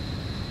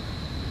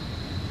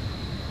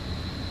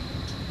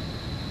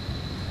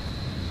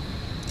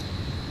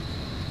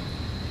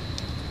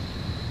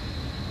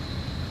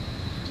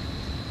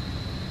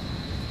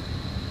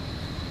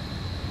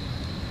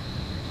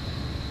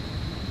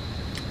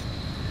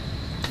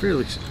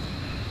 fairly soon.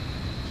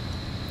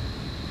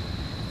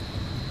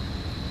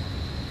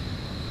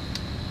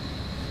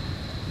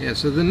 Yeah,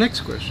 so the next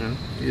question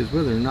is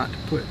whether or not to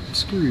put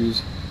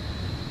screws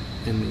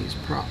in these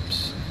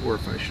props, or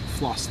if I should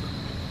floss them.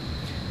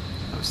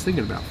 I was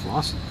thinking about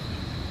flossing them,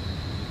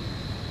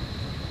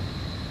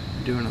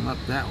 doing them up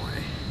that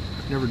way.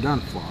 I've never done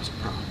floss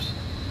props.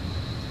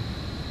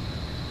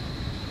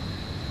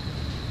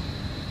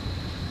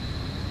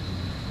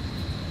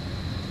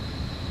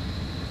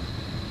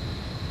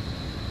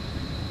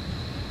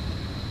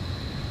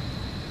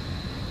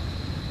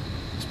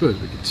 I suppose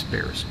we could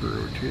spare a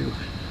screw or two.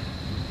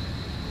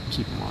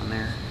 Keep them on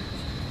there.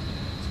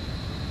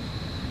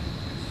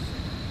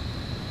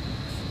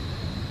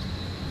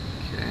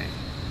 Okay.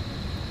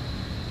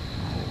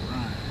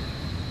 Alright.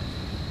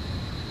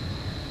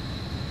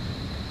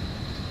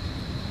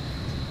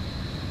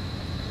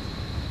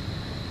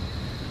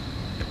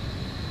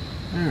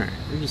 Alright,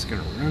 we're just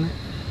gonna run it.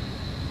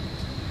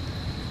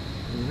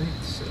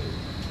 Alright, so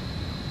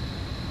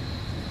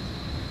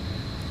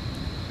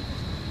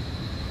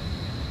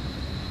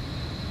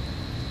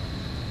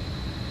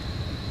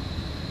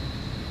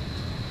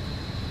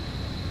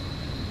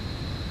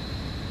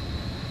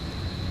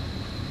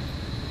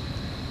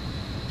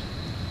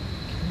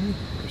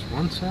there's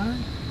one side,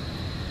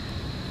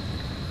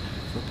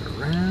 flip it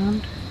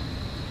around,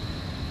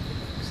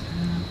 fix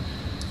that.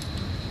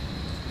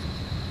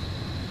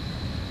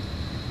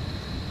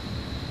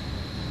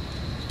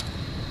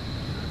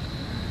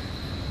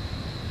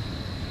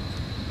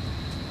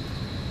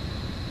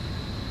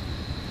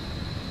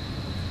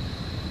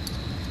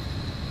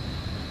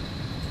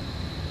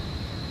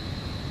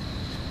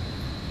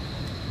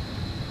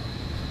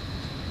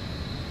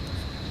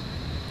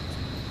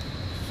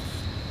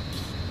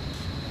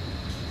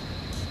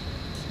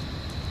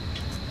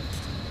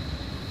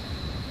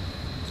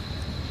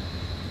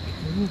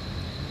 And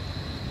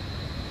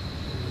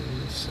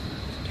then this side.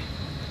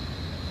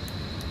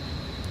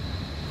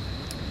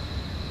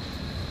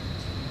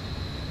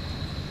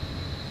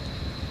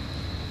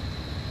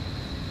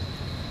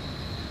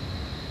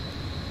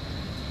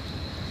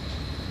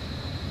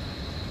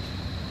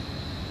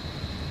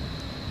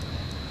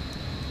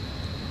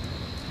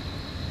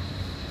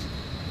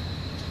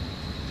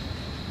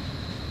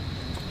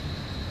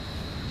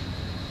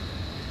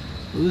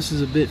 Well, this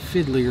is a bit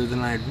fiddlier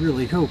than I'd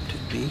really hoped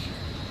it'd be.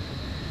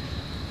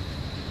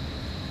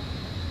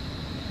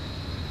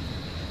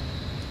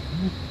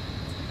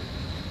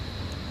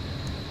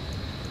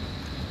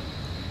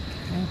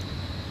 Okay.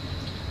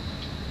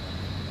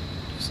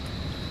 Just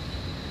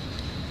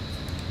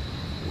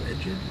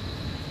wedge it.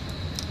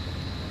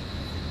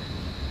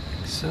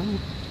 Like so.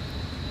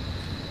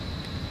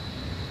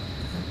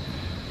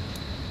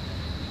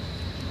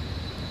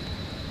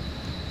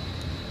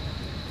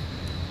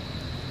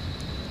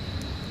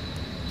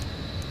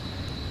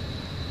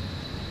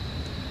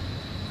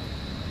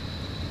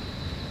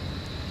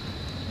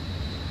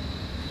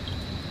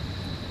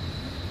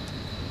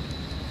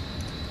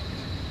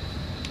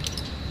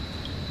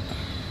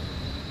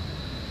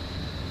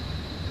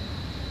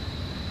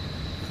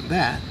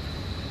 That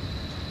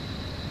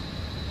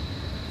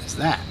is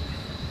that.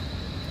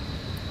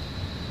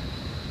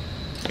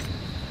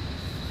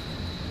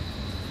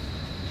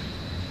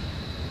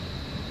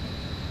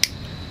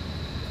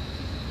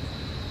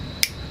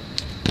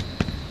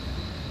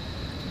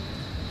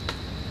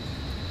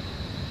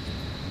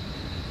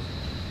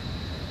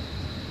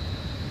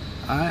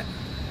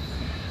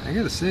 I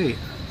gotta say,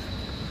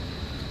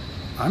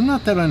 I'm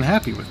not that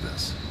unhappy with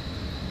this.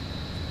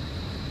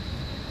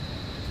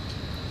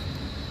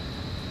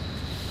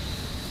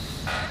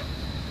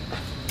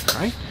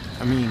 Right?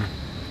 I mean,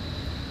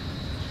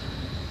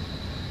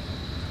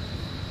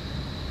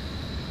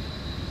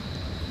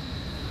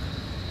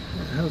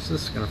 how's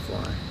this gonna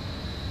fly?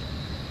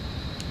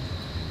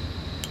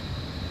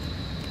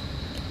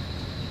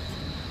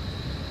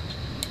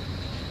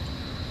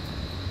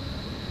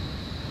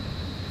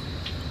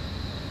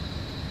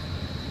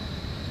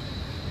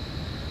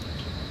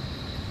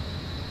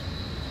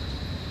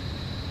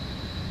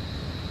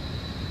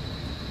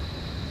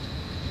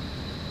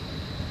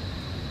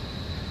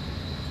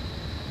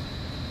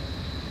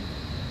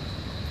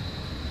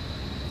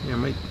 Yeah,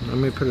 I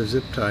may put a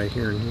zip tie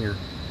here and here,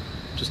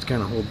 just to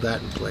kind of hold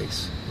that in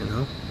place, you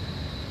know.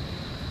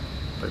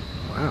 But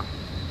wow.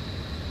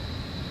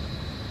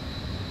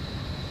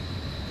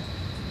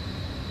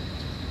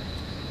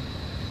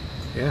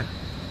 Yeah.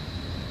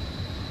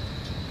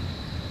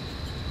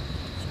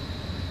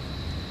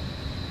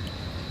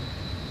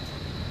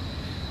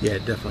 Yeah,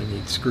 it definitely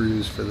needs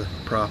screws for the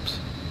props.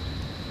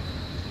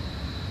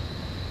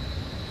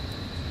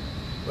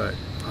 But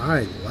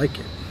I like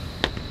it.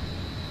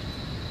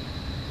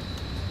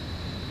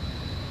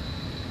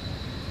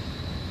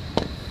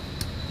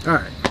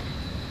 Alright,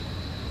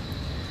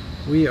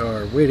 we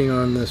are waiting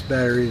on this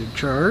battery to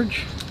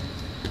charge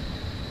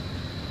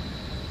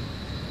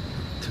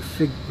to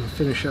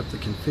finish up the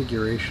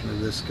configuration of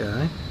this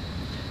guy,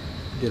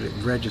 get it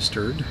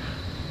registered.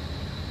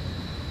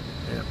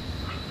 Yep.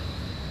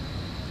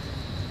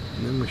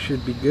 and then we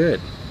should be good.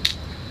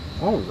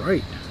 All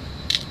right.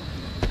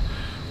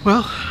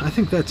 Well, I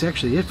think that's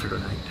actually it for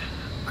tonight.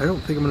 I don't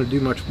think I'm going to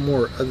do much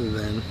more other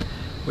than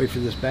wait for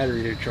this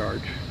battery to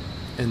charge,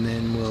 and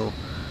then we'll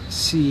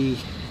see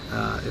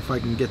if I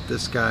can get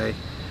this guy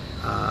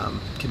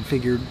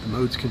configured, the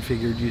modes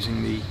configured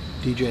using the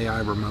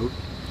DJI remote,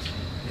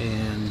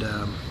 and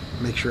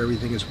make sure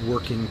everything is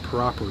working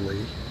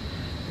properly.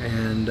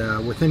 And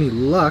with any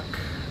luck,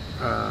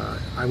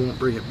 I won't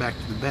bring it back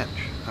to the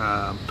bench.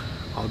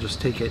 I'll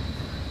just take it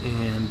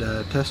and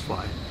test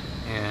fly it,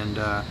 and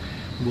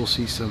we'll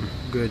see some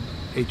good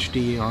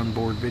HD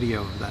onboard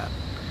video of that.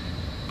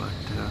 But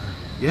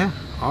yeah,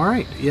 all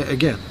right. Yeah,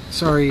 again,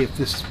 sorry if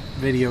this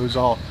video is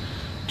all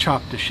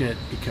chopped to shit,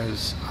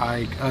 because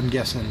I'm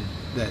guessing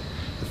that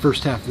the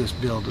first half of this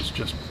build is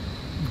just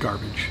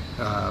garbage.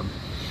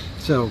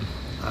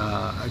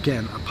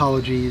 Again,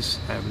 apologies.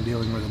 I've been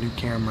dealing with a new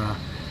camera,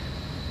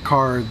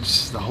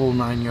 cards, the whole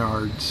 9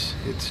 yards.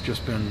 It's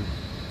just been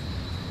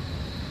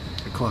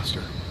a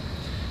cluster.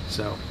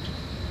 So,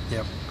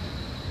 yep.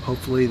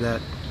 Hopefully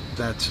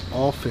that's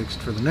all fixed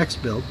for the next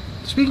build.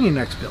 Speaking of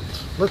next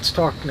builds, let's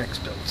talk next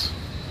builds.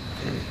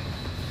 In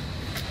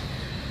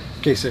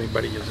case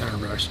anybody is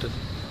interested,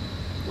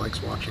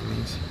 likes watching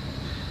these.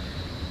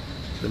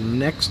 The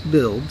next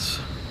builds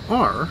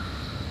are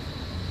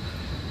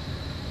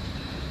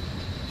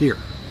here.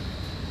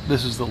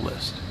 This is the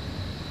list.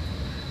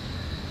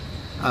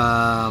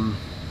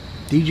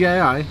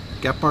 DJI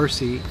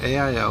GEP-RC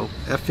AIO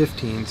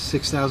F15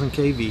 6000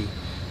 kV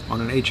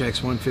on an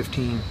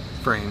HX115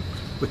 frame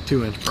with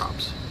 2-inch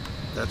props.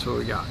 That's what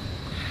we got.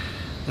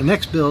 The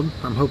next build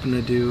I'm hoping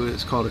to do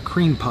is called a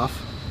cream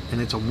puff, and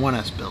it's a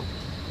 1S build.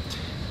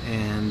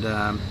 And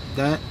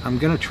that I'm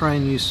gonna try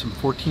and use some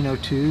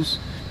 1402s,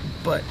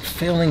 but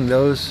failing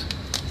those,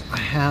 I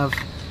have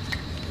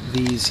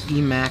these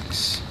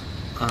Emax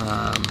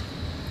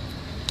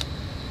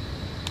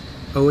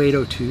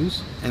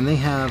 0802s, and they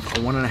have a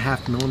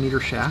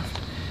 1.5mm shaft,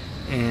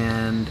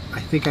 and I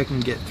think I can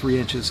get 3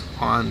 inches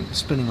on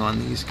spinning on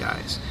these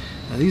guys.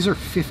 Now these are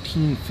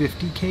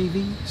 1550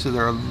 kV, so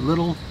they're a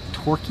little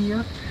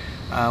torqueier,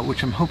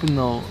 which I'm hoping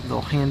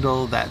they'll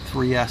handle that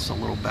 3S a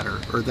little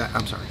better, or that,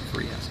 I'm sorry,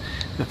 3S,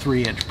 the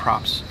 3-inch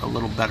props a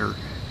little better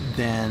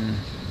than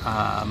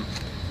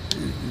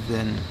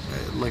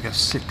like a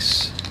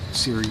 6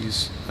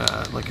 series,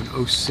 like an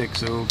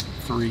 06,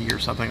 03 or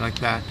something like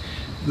that.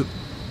 The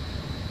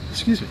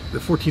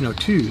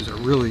 1402s are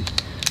really,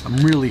 I'm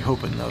really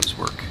hoping those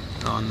work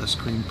on this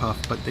cream puff,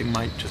 but they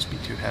might just be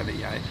too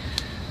heavy.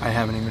 I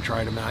haven't even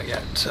tried them out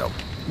yet, so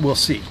we'll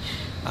see.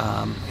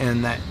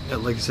 And that,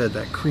 like I said,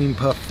 that cream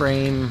puff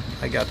frame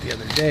I got the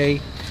other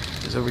day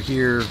is over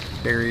here,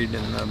 buried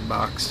in the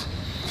box.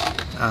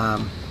 A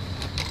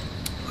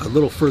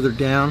little further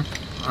down,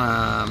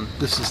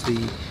 this is the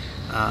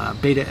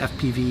Beta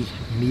FPV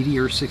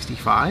Meteor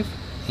 65,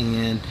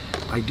 and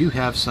I do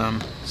have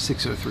some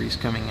 603s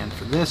coming in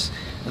for this,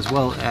 as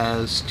well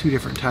as 2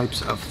 different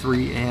types of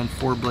 3 and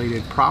 4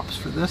 bladed props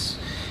for this.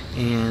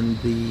 And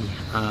the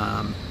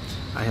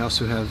I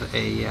also have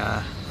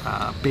a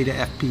Beta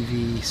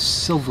FPV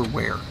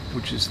Silverware,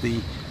 which is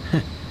the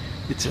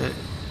it's a,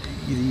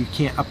 you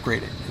can't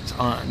upgrade it, it's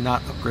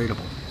not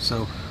upgradable,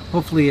 so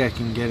hopefully I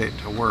can get it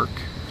to work.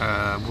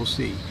 We'll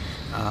see.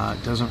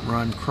 It doesn't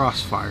run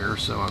Crossfire,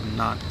 so I'm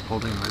not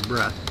holding my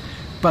breath,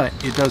 but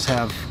it does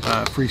have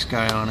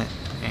FreeSky on it,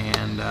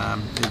 and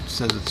it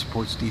says it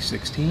supports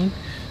D16,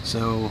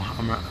 so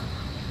I'm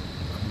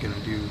gonna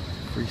do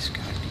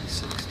FreeSky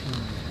D16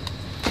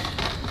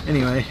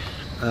 anyway.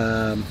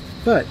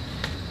 But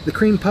the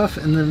cream puff,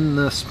 and then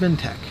the Spin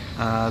Tech.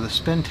 The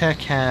Spin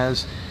Tech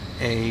has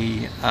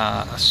a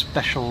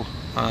special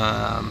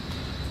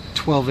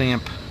 12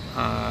 amp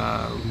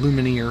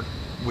Lumineer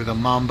with a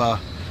Mamba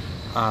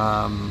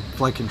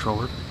flight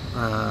controller.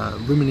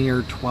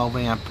 Lumineer 12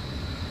 amp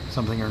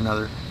something or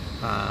another.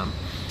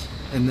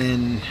 And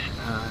then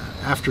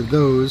after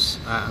those,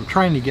 I'm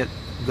trying to get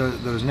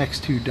those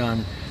next 2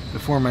 done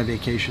before my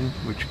vacation,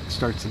 which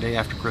starts the day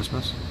after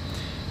Christmas.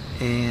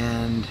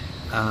 And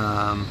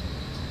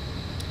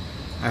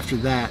after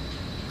that,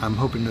 I'm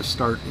hoping to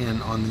start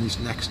in on these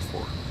next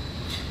 4,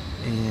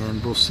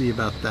 and we'll see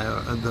about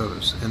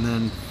those. And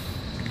then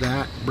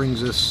that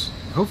brings us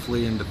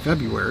hopefully into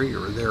February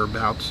or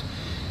thereabouts,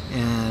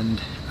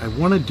 and I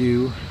want to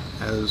do,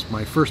 as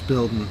my first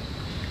build in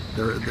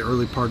the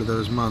early part of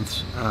those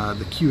months,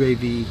 the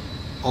QAV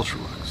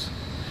Ultralux,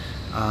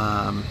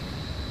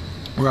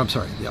 or I'm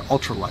sorry, the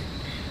Ultralight.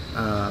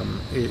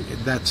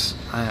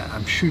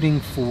 I'm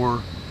shooting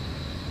for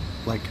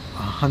like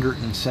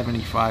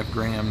 175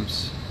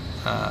 grams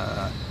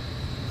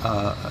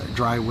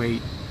dry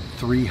weight,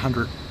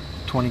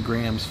 320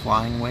 grams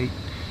flying weight,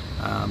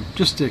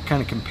 just to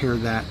kind of compare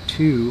that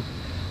to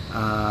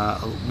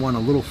one a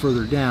little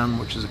further down,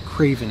 which is a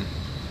Craven.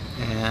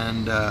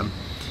 And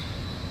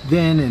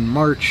then in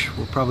March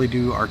we'll probably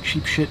do our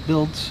cheap shit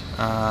builds.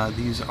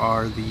 These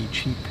are the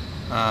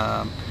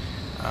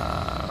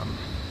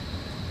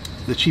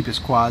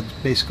cheapest quads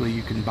basically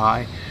you can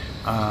buy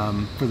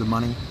for the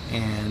money,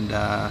 and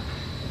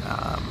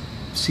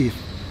see if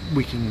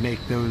we can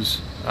make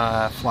those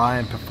fly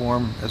and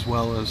perform as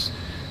well as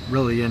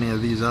really any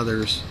of these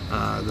others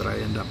that I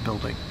end up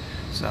building.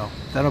 So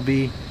that'll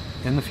be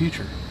in the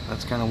future.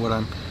 That's kind of what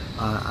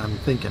I'm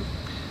thinking.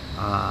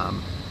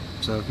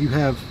 So if you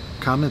have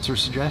comments or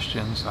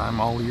suggestions,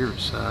 I'm all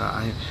ears.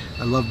 I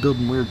love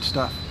building weird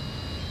stuff.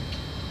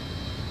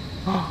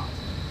 Oh.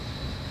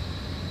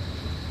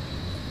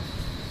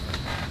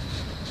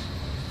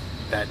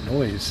 That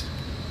noise.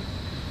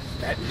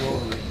 That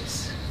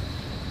noise.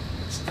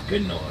 It's the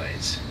good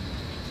noise.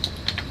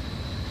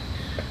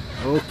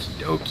 Okie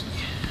dokie.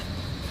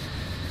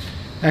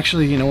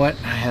 Actually, you know what?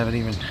 I haven't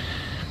even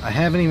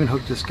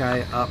hooked this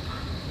guy up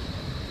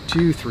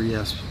to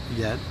 3S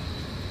yet,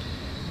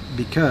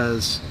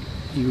 because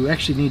you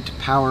actually need to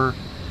power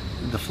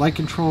the flight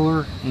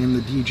controller and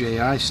the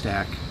DJI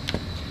stack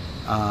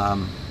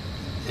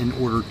in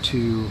order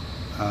to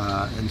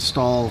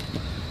install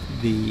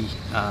the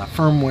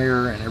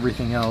firmware and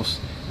everything else,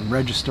 and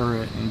register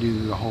it and do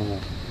the whole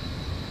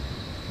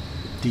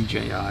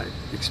DJI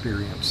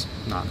experience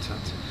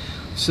nonsense.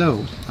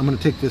 So I'm going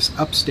to take this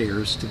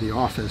upstairs to the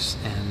office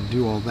and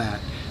do all that,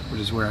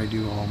 which is where I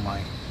do all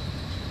my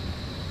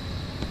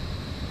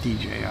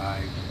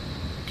DJI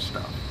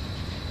stuff.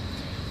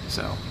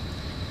 So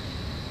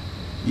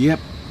yep,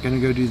 gonna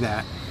go do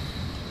that.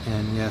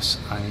 And yes,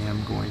 I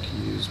am going to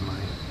use my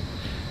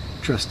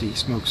trusty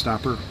smoke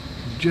stopper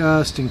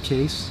just in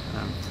case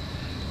I've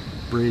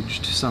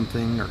bridged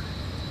something or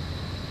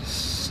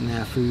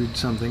snafu'd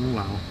something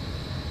while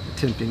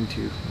attempting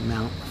to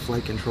mount a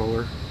flight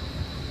controller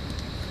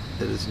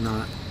that is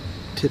not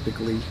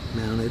typically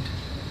mounted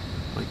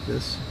like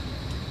this.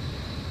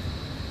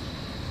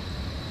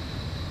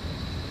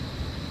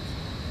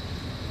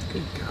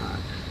 Good God.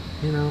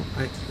 You know,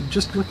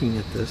 just looking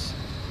at this,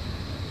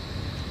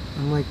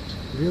 I'm like,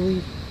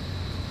 really?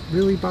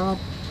 Really, Bob?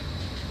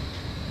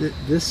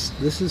 This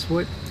is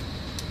what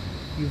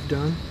you've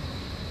done?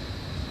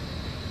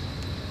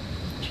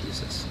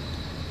 Jesus.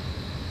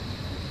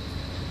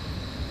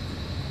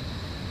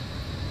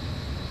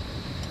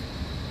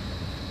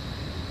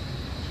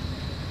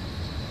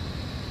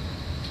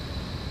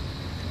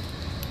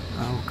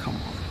 Oh, come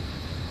on.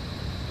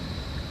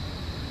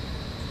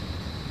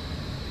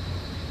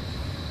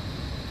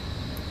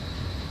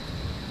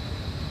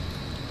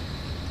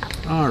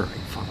 Alright,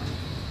 fine.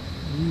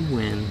 You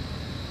win.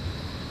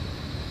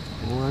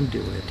 We'll undo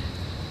it.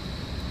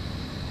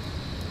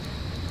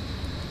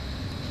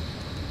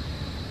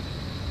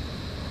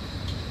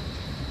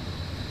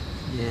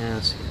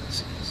 Yes,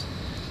 yes, yes.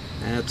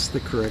 That's the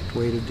correct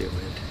way to do it.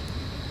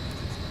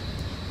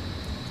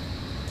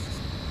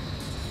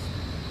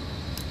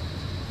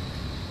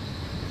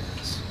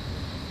 Yes.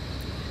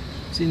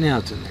 See, now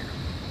it's in there.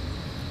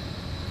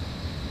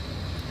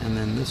 And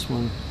then this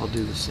one, I'll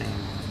do the same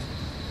one.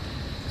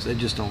 I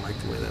just don't like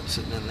the way that's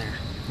sitting in there.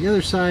 The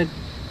other side,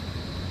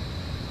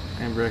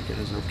 I reckon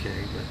is okay,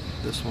 but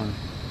this one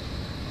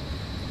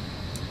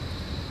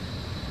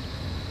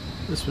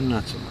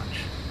not so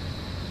much.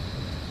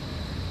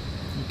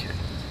 Okay.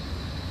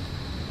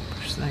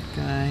 Push that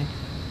guy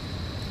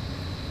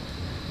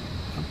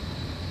up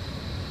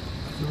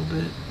a little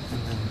bit,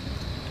 and then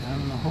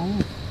down in the hole.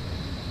 Yep.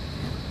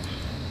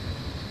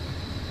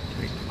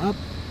 Tighten them up.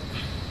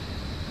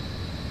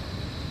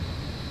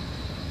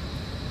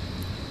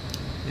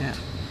 Yeah.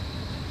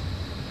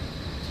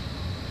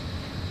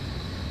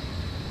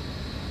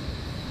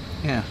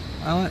 Yeah,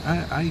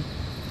 I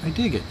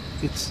dig it.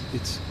 It's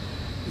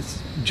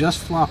just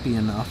floppy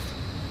enough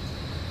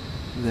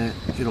that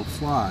it'll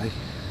fly.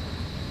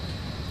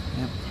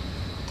 Yep.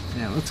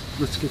 Yeah, let's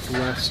get the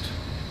last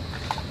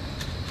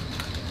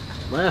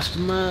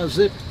of my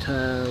zip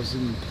ties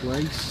in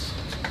place.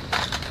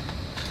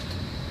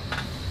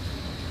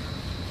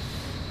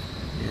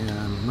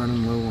 Yeah, I'm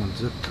running low on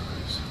zip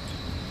ties.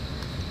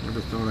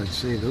 Never thought I'd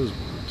say those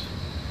words.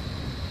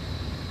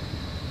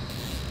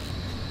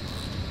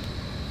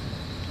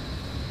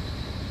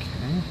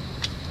 Okay.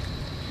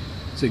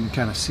 So you can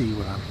kind of see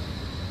what I'm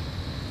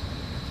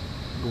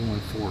going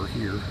for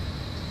here.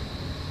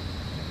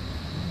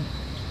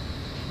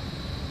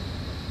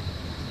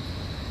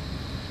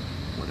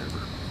 Whatever.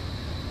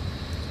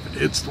 If it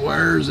hits the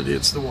wires, it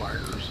hits the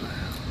wires.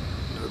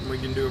 Nothing we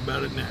can do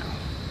about it now.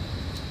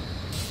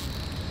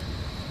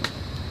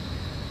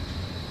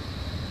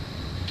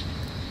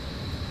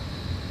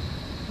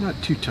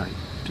 Not too tight,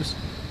 just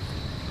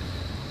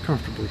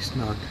comfortably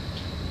snug.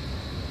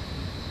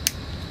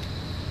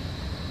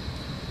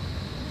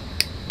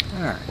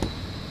 Alright.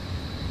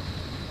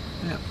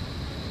 Yep.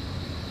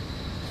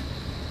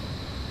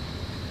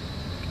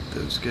 Get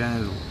those guys a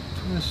little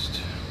twist.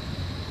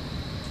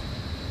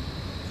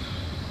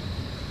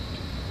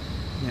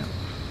 Yep.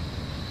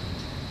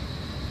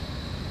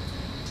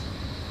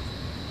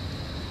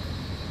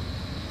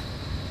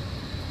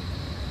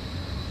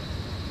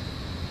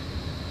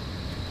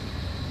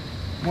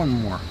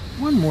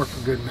 One more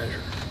for good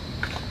measure.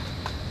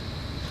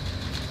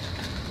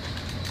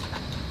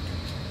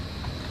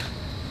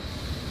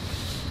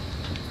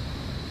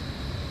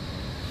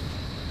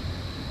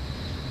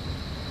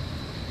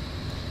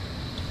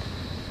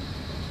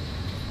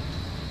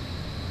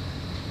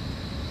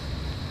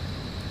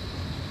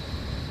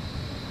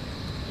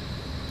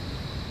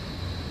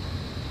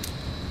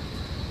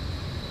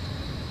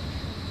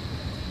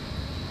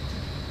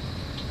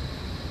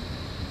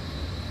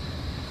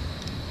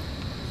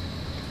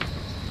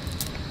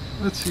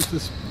 Let's see if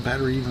this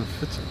battery even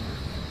fits in there.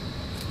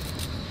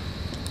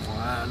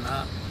 Why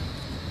not?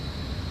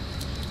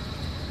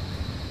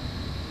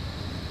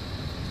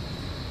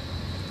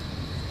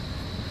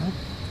 Okay.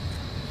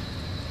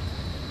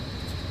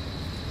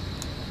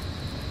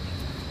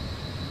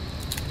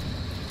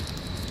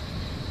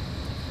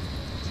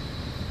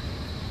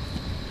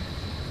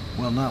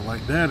 Well, not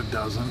like that, it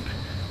doesn't.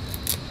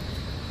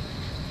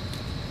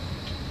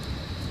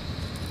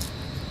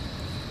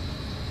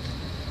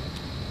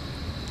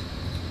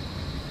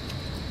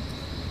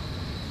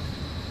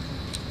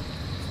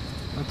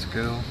 Let's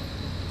go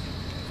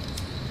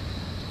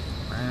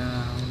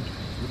around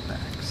the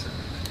back side.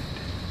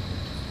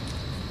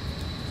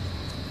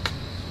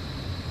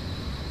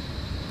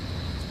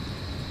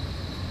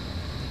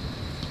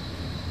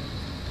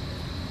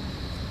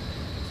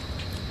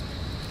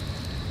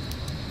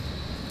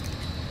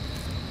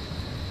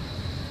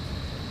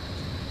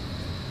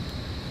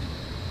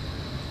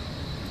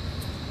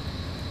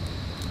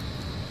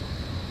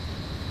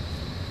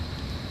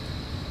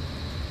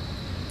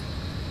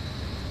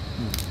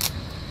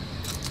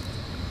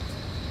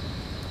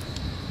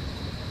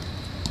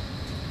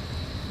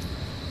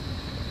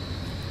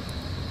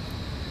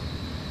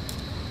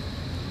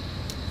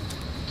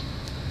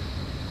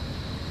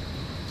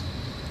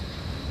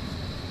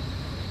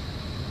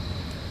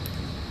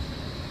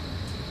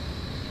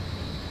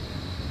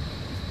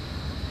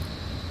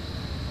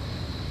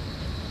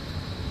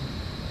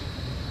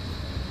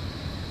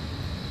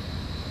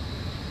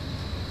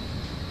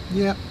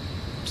 Yep,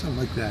 something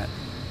like that.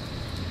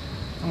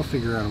 I'll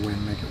figure out a way to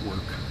make it work.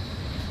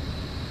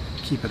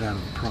 Keep it out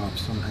of the prop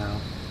somehow.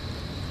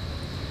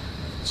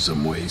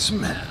 Some way,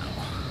 somehow.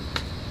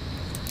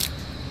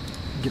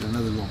 Get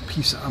another little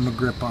piece of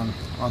grip on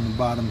the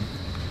bottom.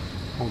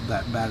 Hold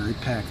that battery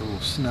pack a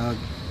little snug.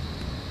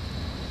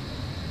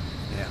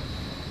 Yeah.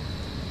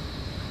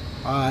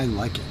 I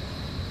like it.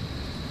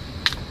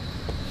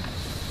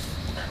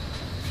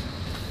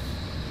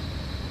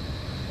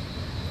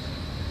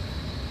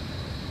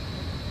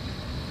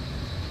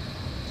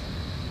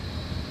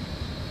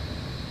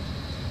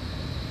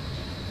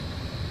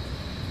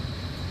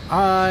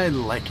 I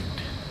like it.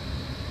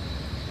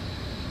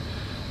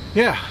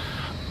 Yeah,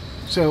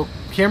 so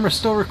camera's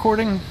still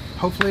recording.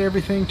 Hopefully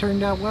everything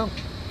turned out well.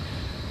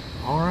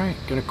 Alright,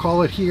 gonna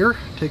call it here,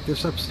 take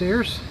this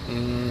upstairs,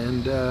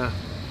 and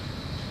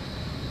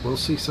we'll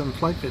see some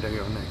flight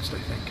video next, I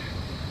think.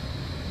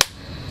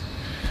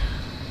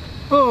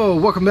 Oh,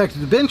 welcome back to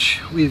the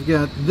bench. We've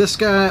got this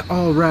guy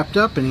all wrapped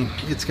up, and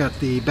it's got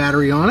the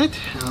battery on it.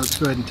 Now let's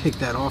go ahead and take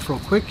that off real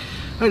quick.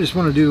 I just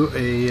want to do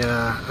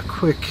a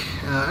quick,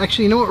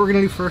 actually, you know what we're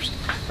going to do first?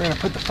 We're going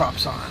to put the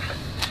props on.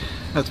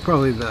 That's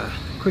probably the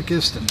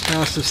quickest and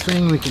fastest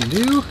thing we can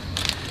do.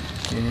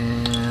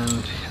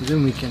 And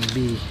then we can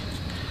be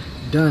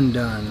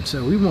done.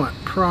 So we want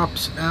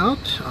props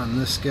out on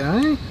this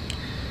guy.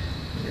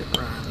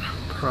 Run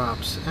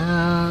props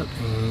out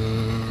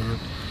and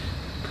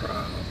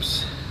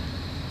props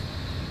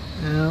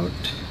out.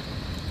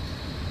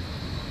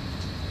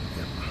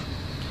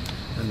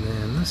 And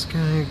then this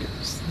guy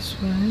goes this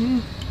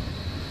way.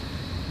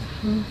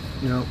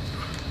 Nope.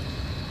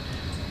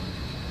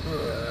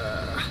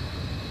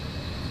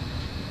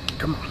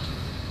 Come on.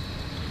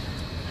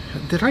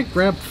 Did I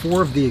grab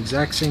 4 of the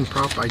exact same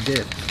prop? I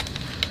did.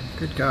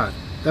 Good God.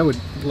 That would,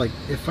 like,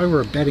 if I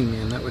were a betting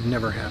man, that would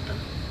never happen.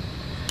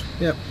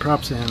 Yep,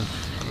 props in.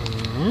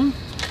 And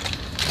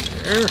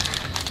there.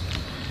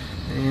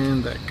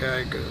 And that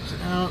guy goes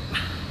out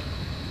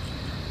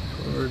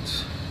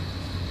towards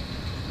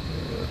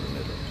the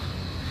middle.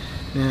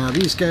 Now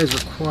these guys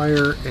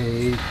require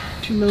a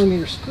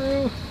 2mm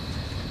screw,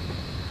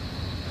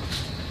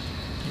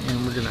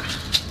 and we're gonna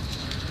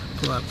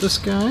pull out this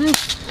guy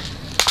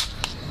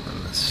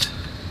on this.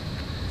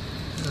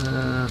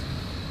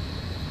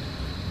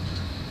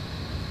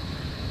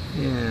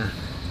 Yeah,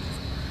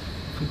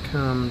 if we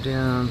come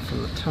down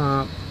from the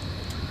top,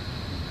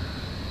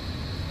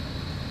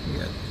 we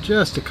got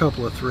just a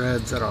couple of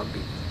threads. That ought to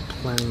be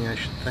plenty, I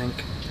should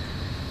think.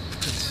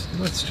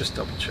 Let's just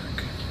double check.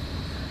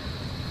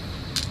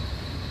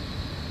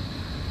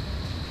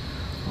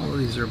 All of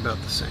these are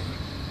about the same.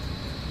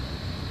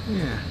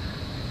 Yeah.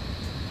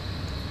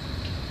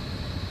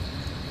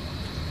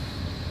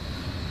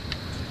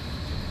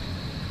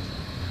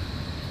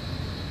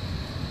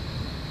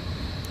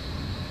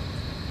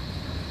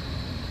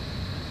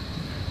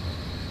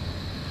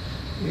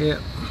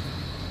 Yep.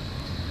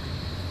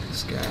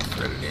 This guy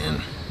threaded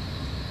in.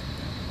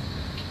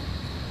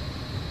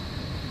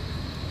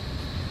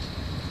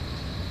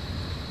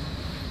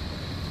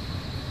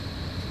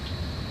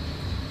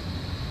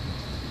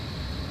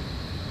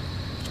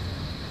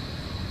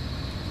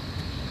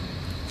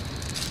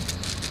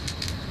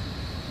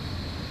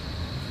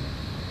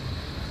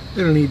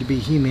 They don't need to be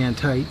He-Man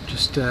tight,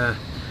 just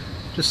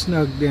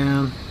snug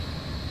down,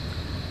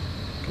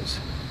 because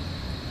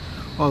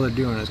all they're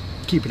doing is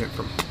keeping it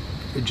from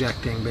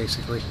ejecting,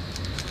 basically.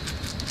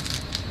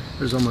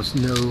 There's almost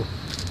no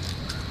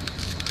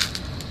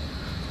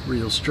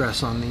real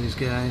stress on these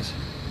guys.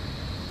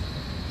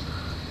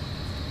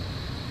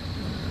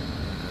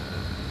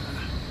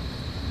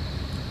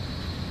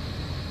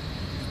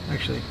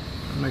 actually.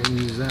 I'm not going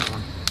to use that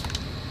one.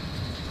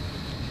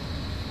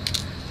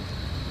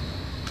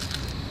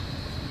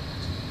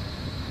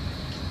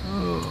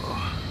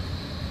 Oh.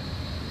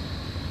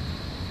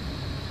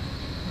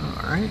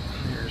 Alright,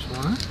 there's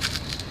one.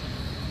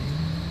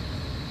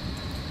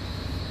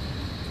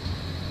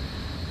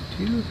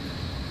 Two.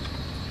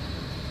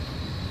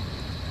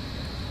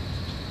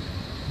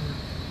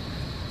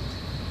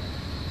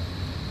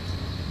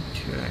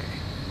 Okay.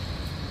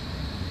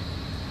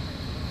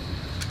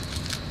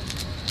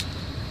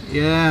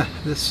 Yeah,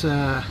 this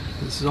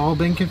has all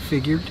been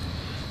configured,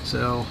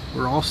 so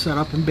we're all set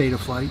up in beta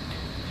flight.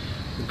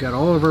 We've got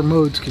all of our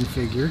modes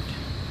configured.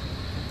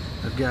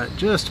 I've got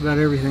just about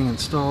everything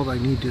installed I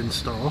need to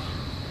install,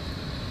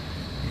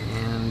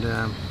 and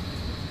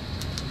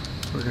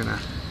we're gonna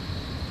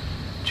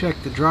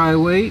check the dry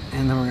weight,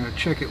 and then we're gonna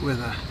check it with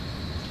a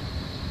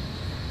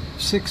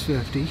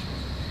 650.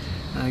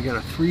 And I got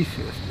a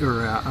 350,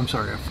 or I'm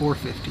sorry, a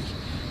 450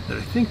 that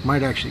I think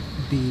might actually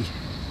be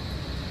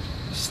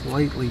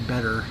slightly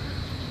better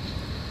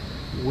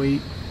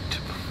weight to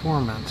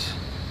performance.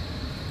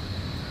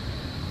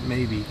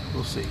 Maybe,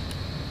 we'll see.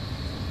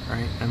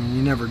 Right? I mean,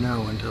 you never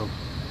know until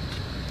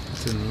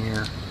it's in the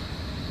air.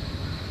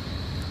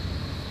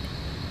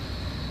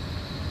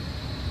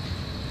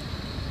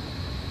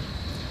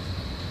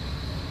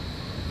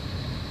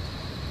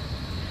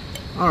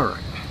 All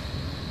right.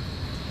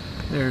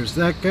 There's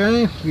that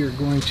guy. We are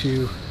going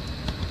to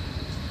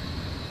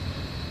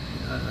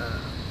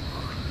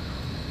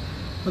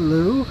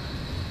hello,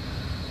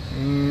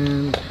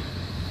 and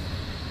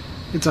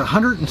it's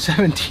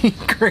 117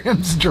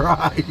 grams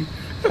dry.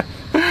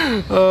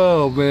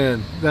 Oh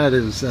man, that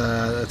is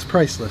that's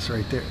priceless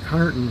right there.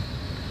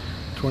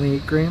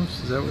 128 grams.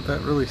 Is that what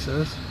that really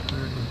says?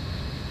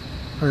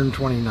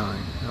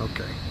 129.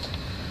 Okay,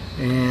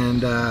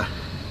 and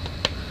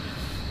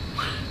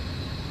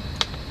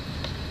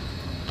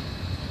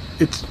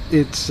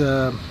it's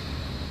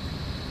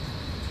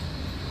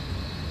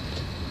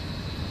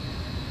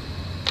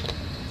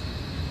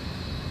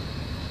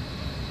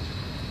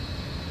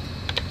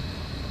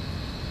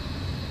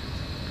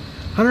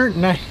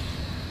 190,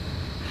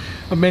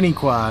 a mini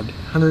quad,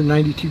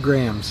 192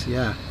 grams.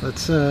 Yeah,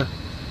 that's yeah,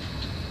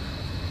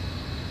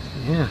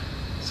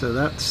 so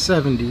that's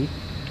 70,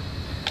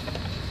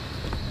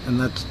 and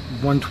that's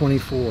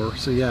 124.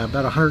 So yeah,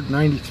 about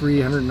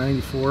 193,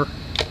 194.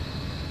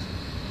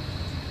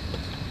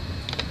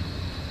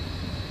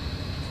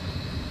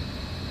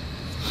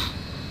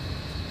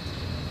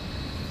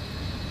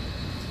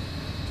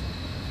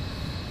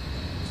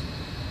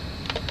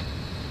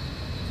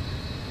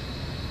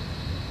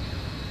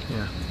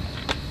 Yeah.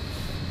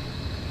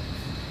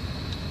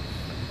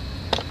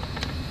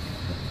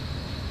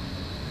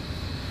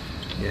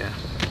 Yeah.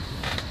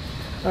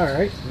 All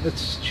right,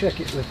 let's check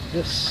it with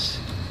this.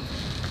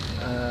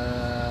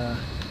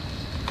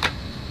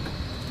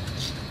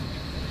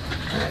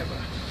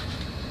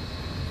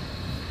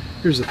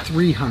 Here's a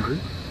 300.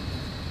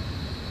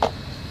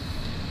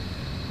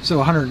 So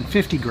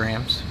 150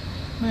 grams.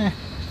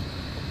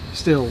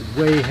 Still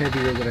way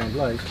heavier than I'd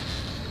like.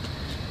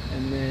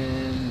 And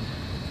then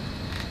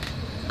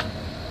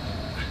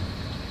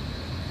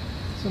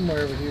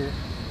somewhere over here.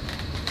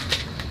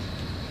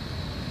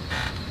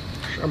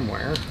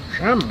 Somewhere.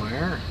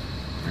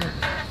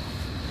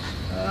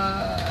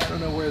 I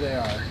don't know where they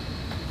are.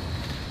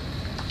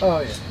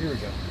 Oh yeah, here we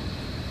go.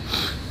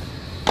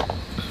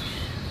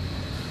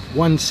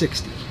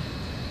 160. Is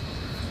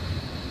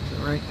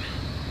that right?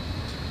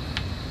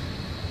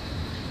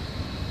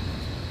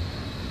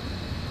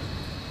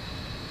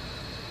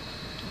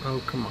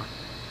 Oh, come on.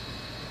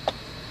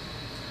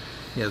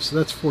 Yeah, so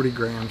that's 40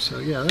 grams. So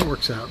yeah, that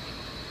works out.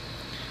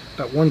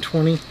 About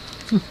 120.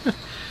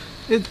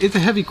 It's a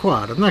heavy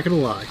quad, I'm not going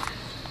to lie.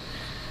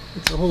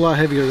 It's a whole lot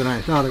heavier than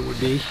I thought it would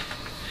be.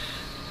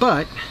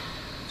 But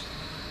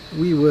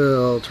we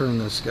will turn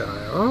this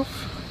guy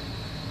off.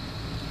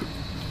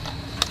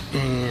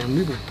 And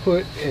we will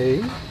put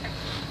a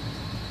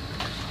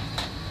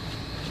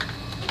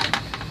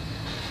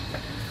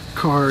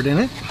card in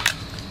it.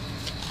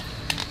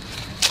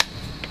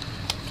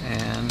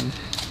 And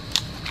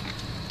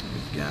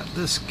we've got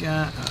this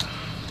guy.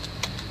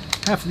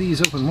 Half of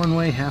these open one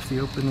way, half the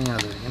open the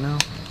other, you know?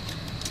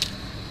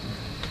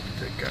 Put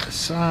that guy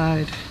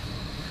aside.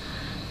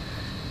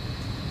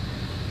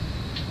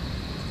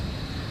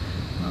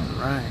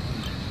 Alright.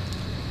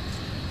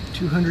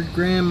 200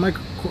 gram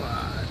micro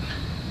quad.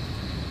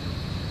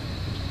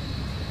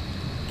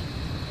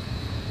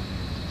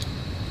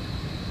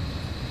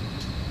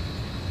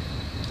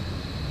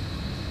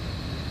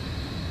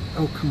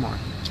 Oh, come on.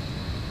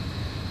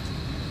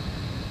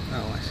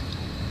 Oh, I see.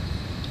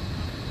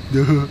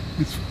 Duh,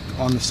 it's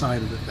on the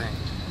side of the thing.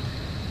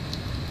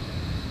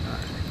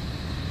 Alright.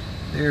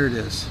 There it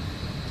is.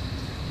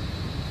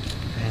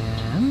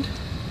 And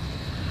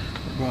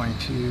we're going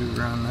to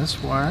run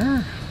this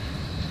wire,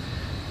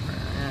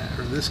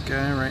 or this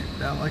guy right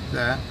down like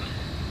that.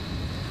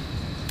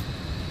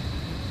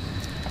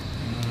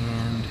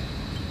 And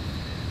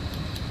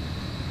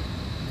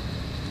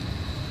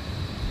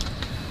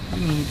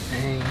we need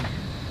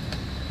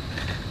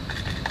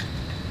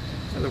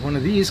another one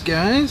of these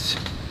guys to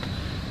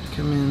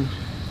come in,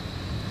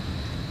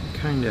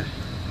 kind of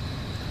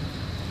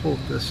hold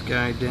this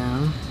guy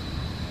down.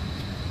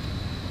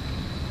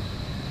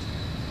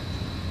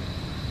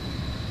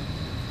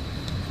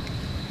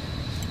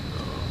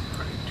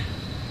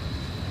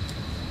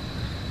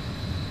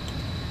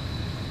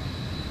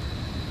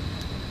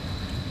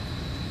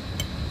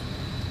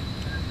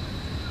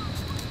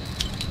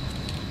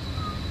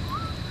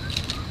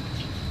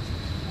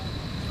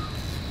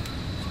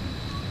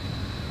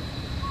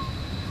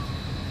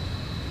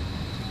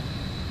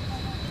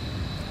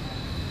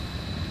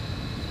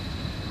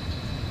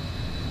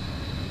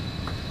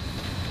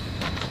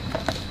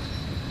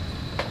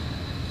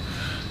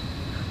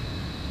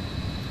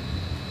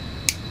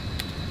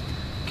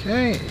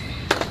 Okay,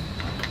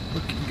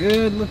 looking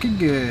good, looking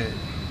good.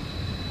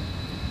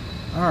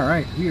 All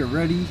right, we are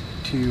ready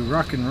to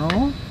rock and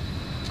roll.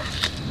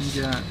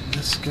 We got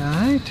this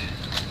guy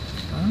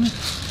done.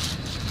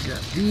 We got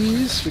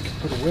these we can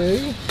put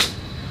away.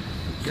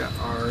 We've got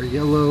our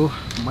yellow,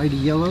 mighty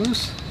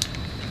yellows.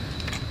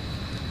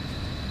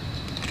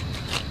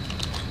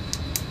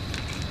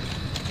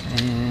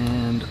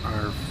 And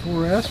our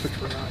 4S, which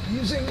we're not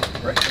using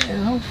right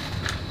now.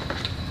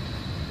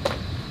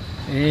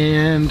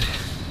 And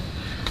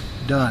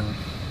done.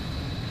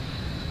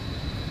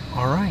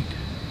 All right,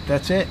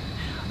 that's it.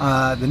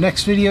 The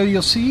next video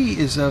you'll see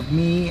is of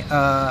me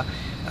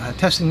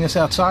testing this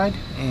outside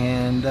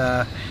and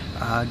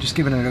just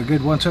giving it a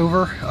good once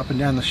over up and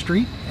down the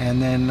street, and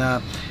then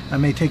I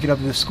may take it up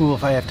to the school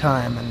if I have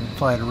time and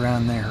fly it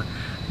around there.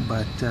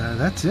 But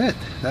that's it.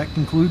 That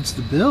concludes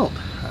the build.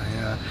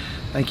 I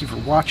thank you for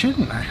watching,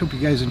 and I hope you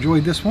guys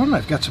enjoyed this one.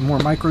 I've got some more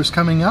micros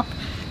coming up,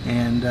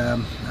 and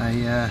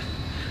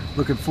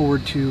looking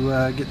forward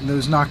to getting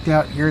those knocked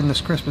out here in this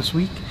Christmas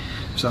week.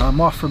 So I'm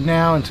off from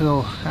now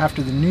until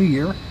after the new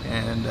year,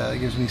 and it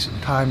gives me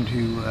some time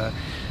to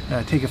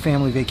take a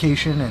family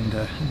vacation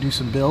and do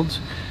some builds.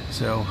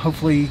 So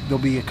hopefully there'll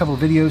be a couple of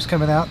videos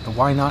coming out. The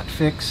Why Not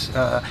fix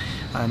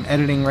I'm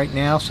editing right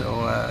now, so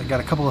I got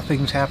a couple of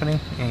things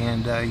happening,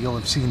 and you'll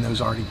have seen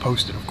those already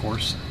posted, of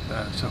course.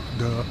 So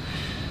duh.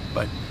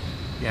 But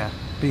yeah,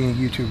 being a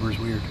YouTuber is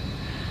weird.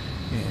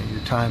 Yeah,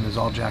 your time is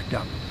all jacked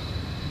up.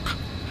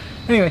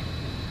 Anyway,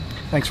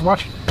 thanks for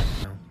watching.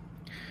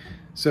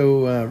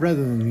 So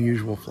rather than the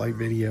usual flight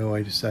video,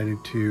 I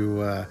decided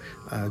to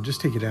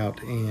just take it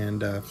out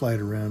and fly it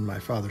around my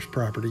father's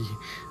property.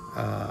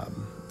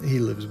 He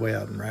lives way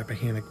out in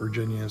Rappahannock,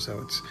 Virginia,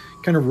 so it's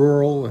kind of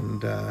rural,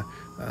 and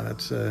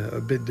it's a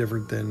bit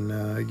different than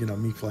you know,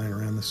 me flying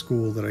around the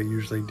school that I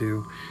usually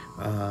do.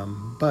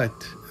 But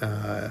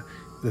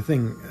the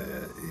thing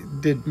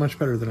did much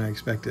better than I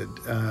expected.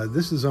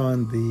 This is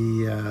on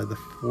the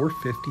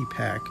 450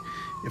 pack,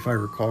 if I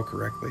recall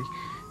correctly,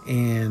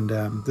 and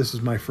this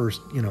is my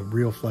first, you know,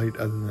 real flight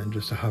other than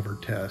just a hover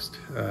test.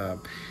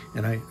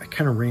 And I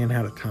kind of ran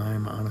out of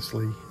time,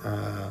 honestly,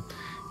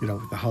 you know,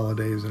 with the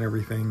holidays and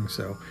everything.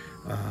 So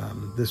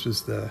this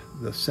was the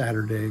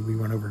Saturday we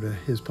went over to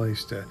his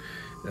place to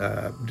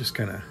just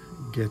kind of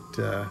get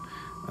our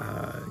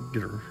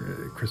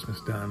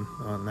Christmas done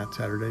on that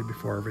Saturday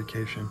before our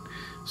vacation.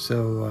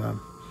 So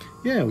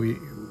yeah,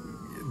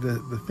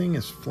 the thing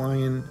is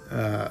flying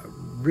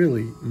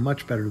really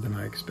much better than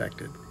I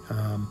expected.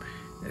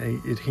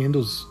 It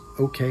handles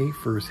okay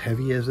for as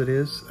heavy as it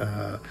is.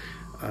 You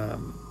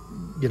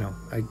know,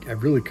 I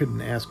really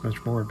couldn't ask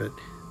much more, but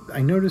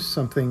I noticed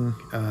something,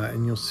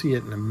 and you'll see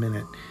it in a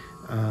minute,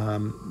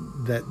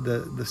 that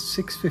the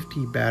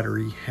 650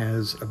 battery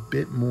has a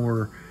bit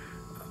more,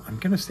 I'm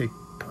gonna say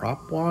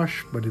prop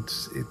wash, but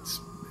it's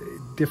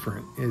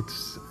different.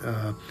 It's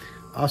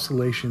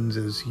oscillations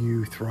as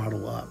you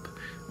throttle up.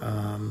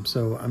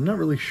 So I'm not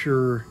really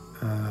sure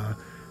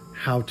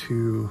how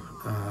to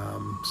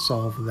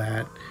solve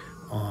that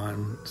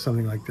on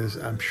something like this.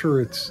 I'm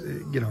sure it's,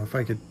 you know, if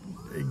I could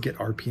get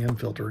RPM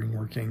filtering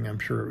working, I'm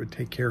sure it would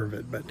take care of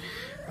it. But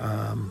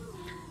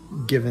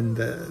given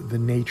the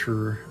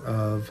nature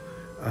of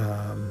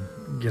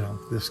you know,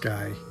 this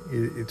guy,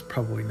 it's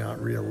probably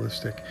not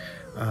realistic,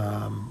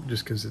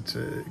 just because it's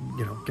a,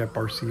 you know, Get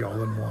RC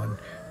all-in-one.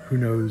 Who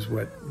knows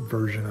what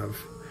version of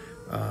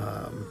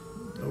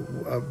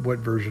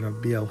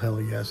BL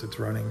Hell Yes it's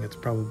running. It's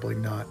probably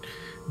not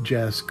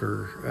JESC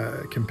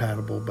or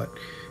compatible, but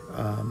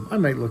I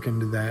might look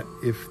into that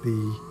if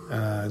the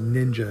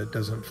Ninja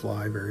doesn't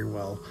fly very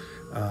well,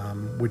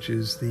 which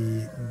is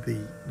the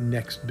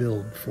next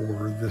build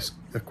for this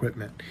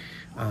equipment.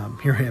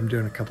 Here I am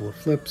doing a couple of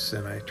flips,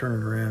 and I turn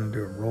it around and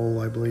do a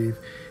roll, I believe,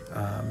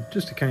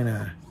 just to kind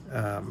of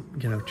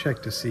you know,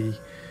 check to see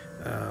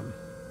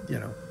you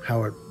know,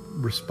 how it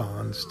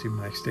responds to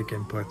my stick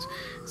inputs.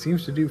 It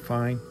seems to do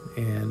fine,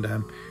 and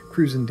I'm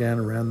cruising down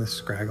around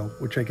this scraggle,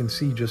 which I can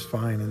see just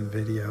fine in the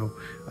video.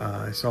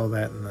 I saw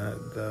that in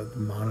the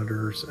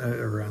monitors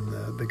around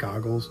the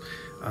goggles,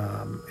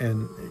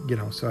 and you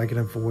know, so I can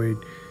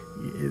avoid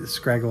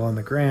scraggle on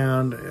the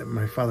ground.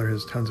 My father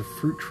has tons of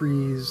fruit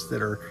trees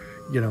that are,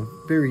 you know,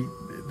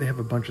 they have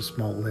a bunch of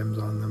small limbs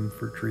on them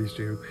for trees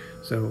too.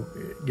 So,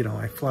 you know,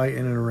 I fly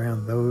in and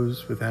around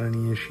those without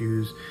any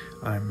issues.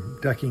 I'm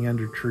ducking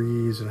under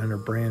trees and under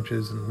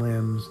branches and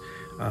limbs.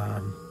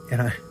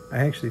 And I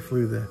actually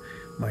flew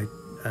my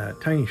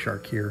Tiny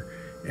Shark here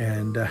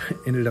and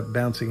ended up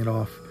bouncing it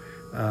off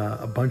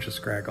a bunch of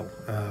scraggle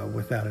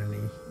without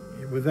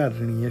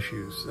any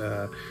issues.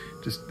 I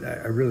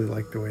really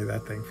like the way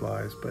that thing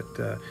flies. But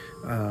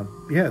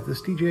yeah,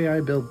 this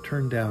DJI build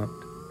turned out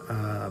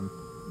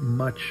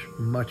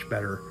much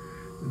better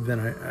than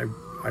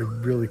I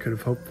really could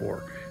have hoped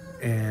for.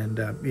 And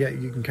yeah,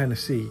 you can kind of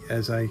see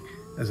as I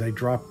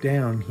dropped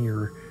down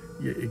here,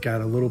 it got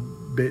a little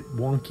bit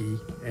wonky,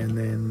 and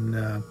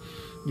then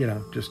you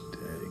know, just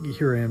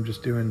here I am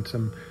just doing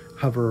some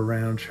hover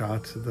around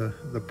shots of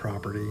the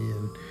property,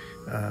 and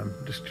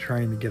just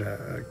trying to get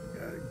a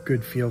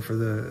good feel for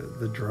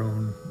the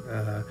drone,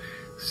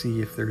 see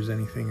if there's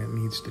anything that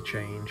needs to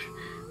change.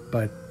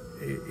 But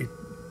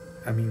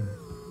I mean,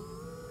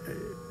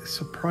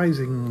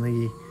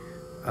 surprisingly,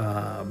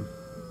 at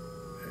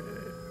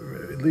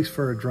least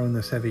for a drone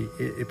this heavy,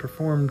 it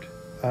performed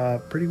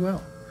pretty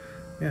well.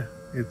 Yeah,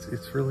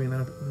 it's really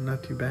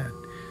not too bad.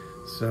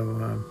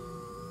 So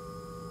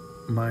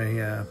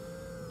my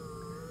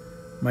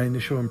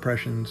initial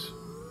impressions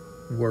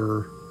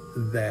were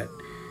that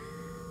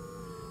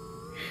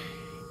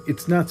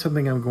it's not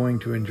something I'm going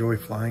to enjoy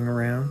flying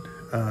around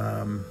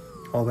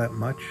all that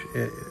much.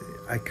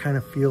 I kind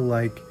of feel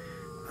like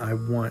I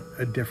want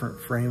a different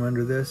frame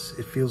under this.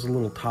 It feels a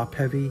little top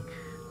heavy.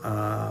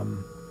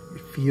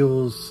 It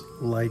feels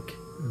like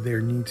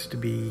there needs to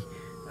be,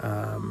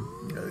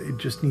 it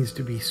just needs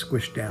to be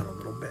squished down a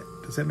little bit.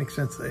 Does that make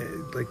sense?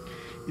 Like,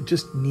 it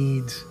just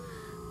needs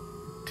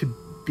to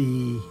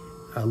be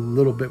a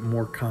little bit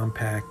more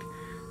compact.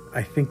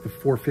 I think the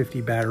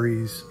 450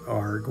 batteries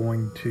are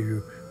going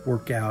to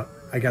work out.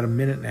 I got 1.5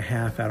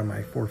 minutes out of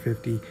my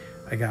 450.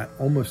 I got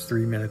almost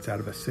 3 minutes out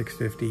of a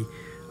 650.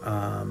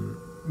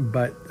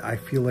 But I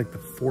feel like the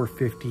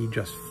 450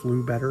 just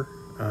flew better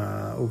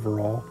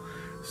overall.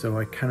 So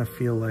I kind of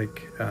feel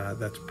like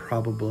that's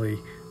probably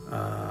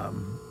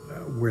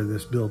where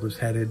this build is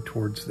headed,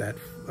 towards that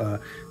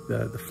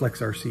the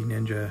Flex RC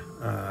Ninja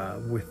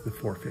with the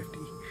 450.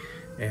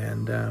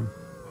 And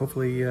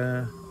hopefully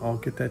I'll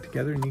get that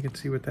together and you can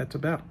see what that's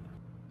about.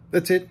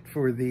 That's it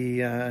for the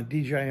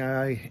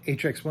DJI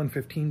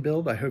HX115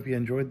 build. I hope you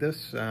enjoyed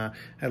this. Had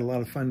a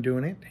lot of fun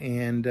doing it,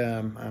 and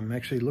I'm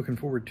actually looking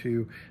forward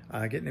to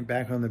getting it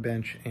back on the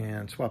bench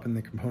and swapping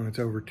the components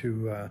over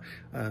to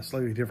a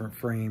slightly different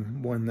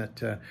frame, one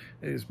that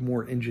is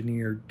more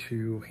engineered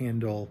to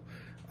handle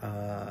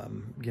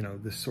you know,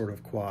 this sort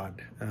of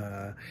quad.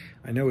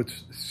 I know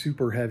it's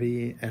super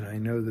heavy, and I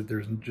know that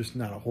there's just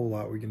not a whole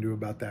lot we can do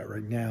about that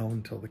right now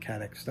until the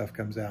CADX stuff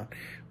comes out.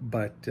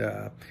 But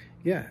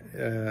yeah,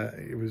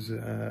 it was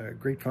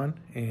great fun,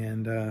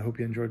 and I hope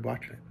you enjoyed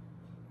watching it.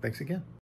 Thanks again.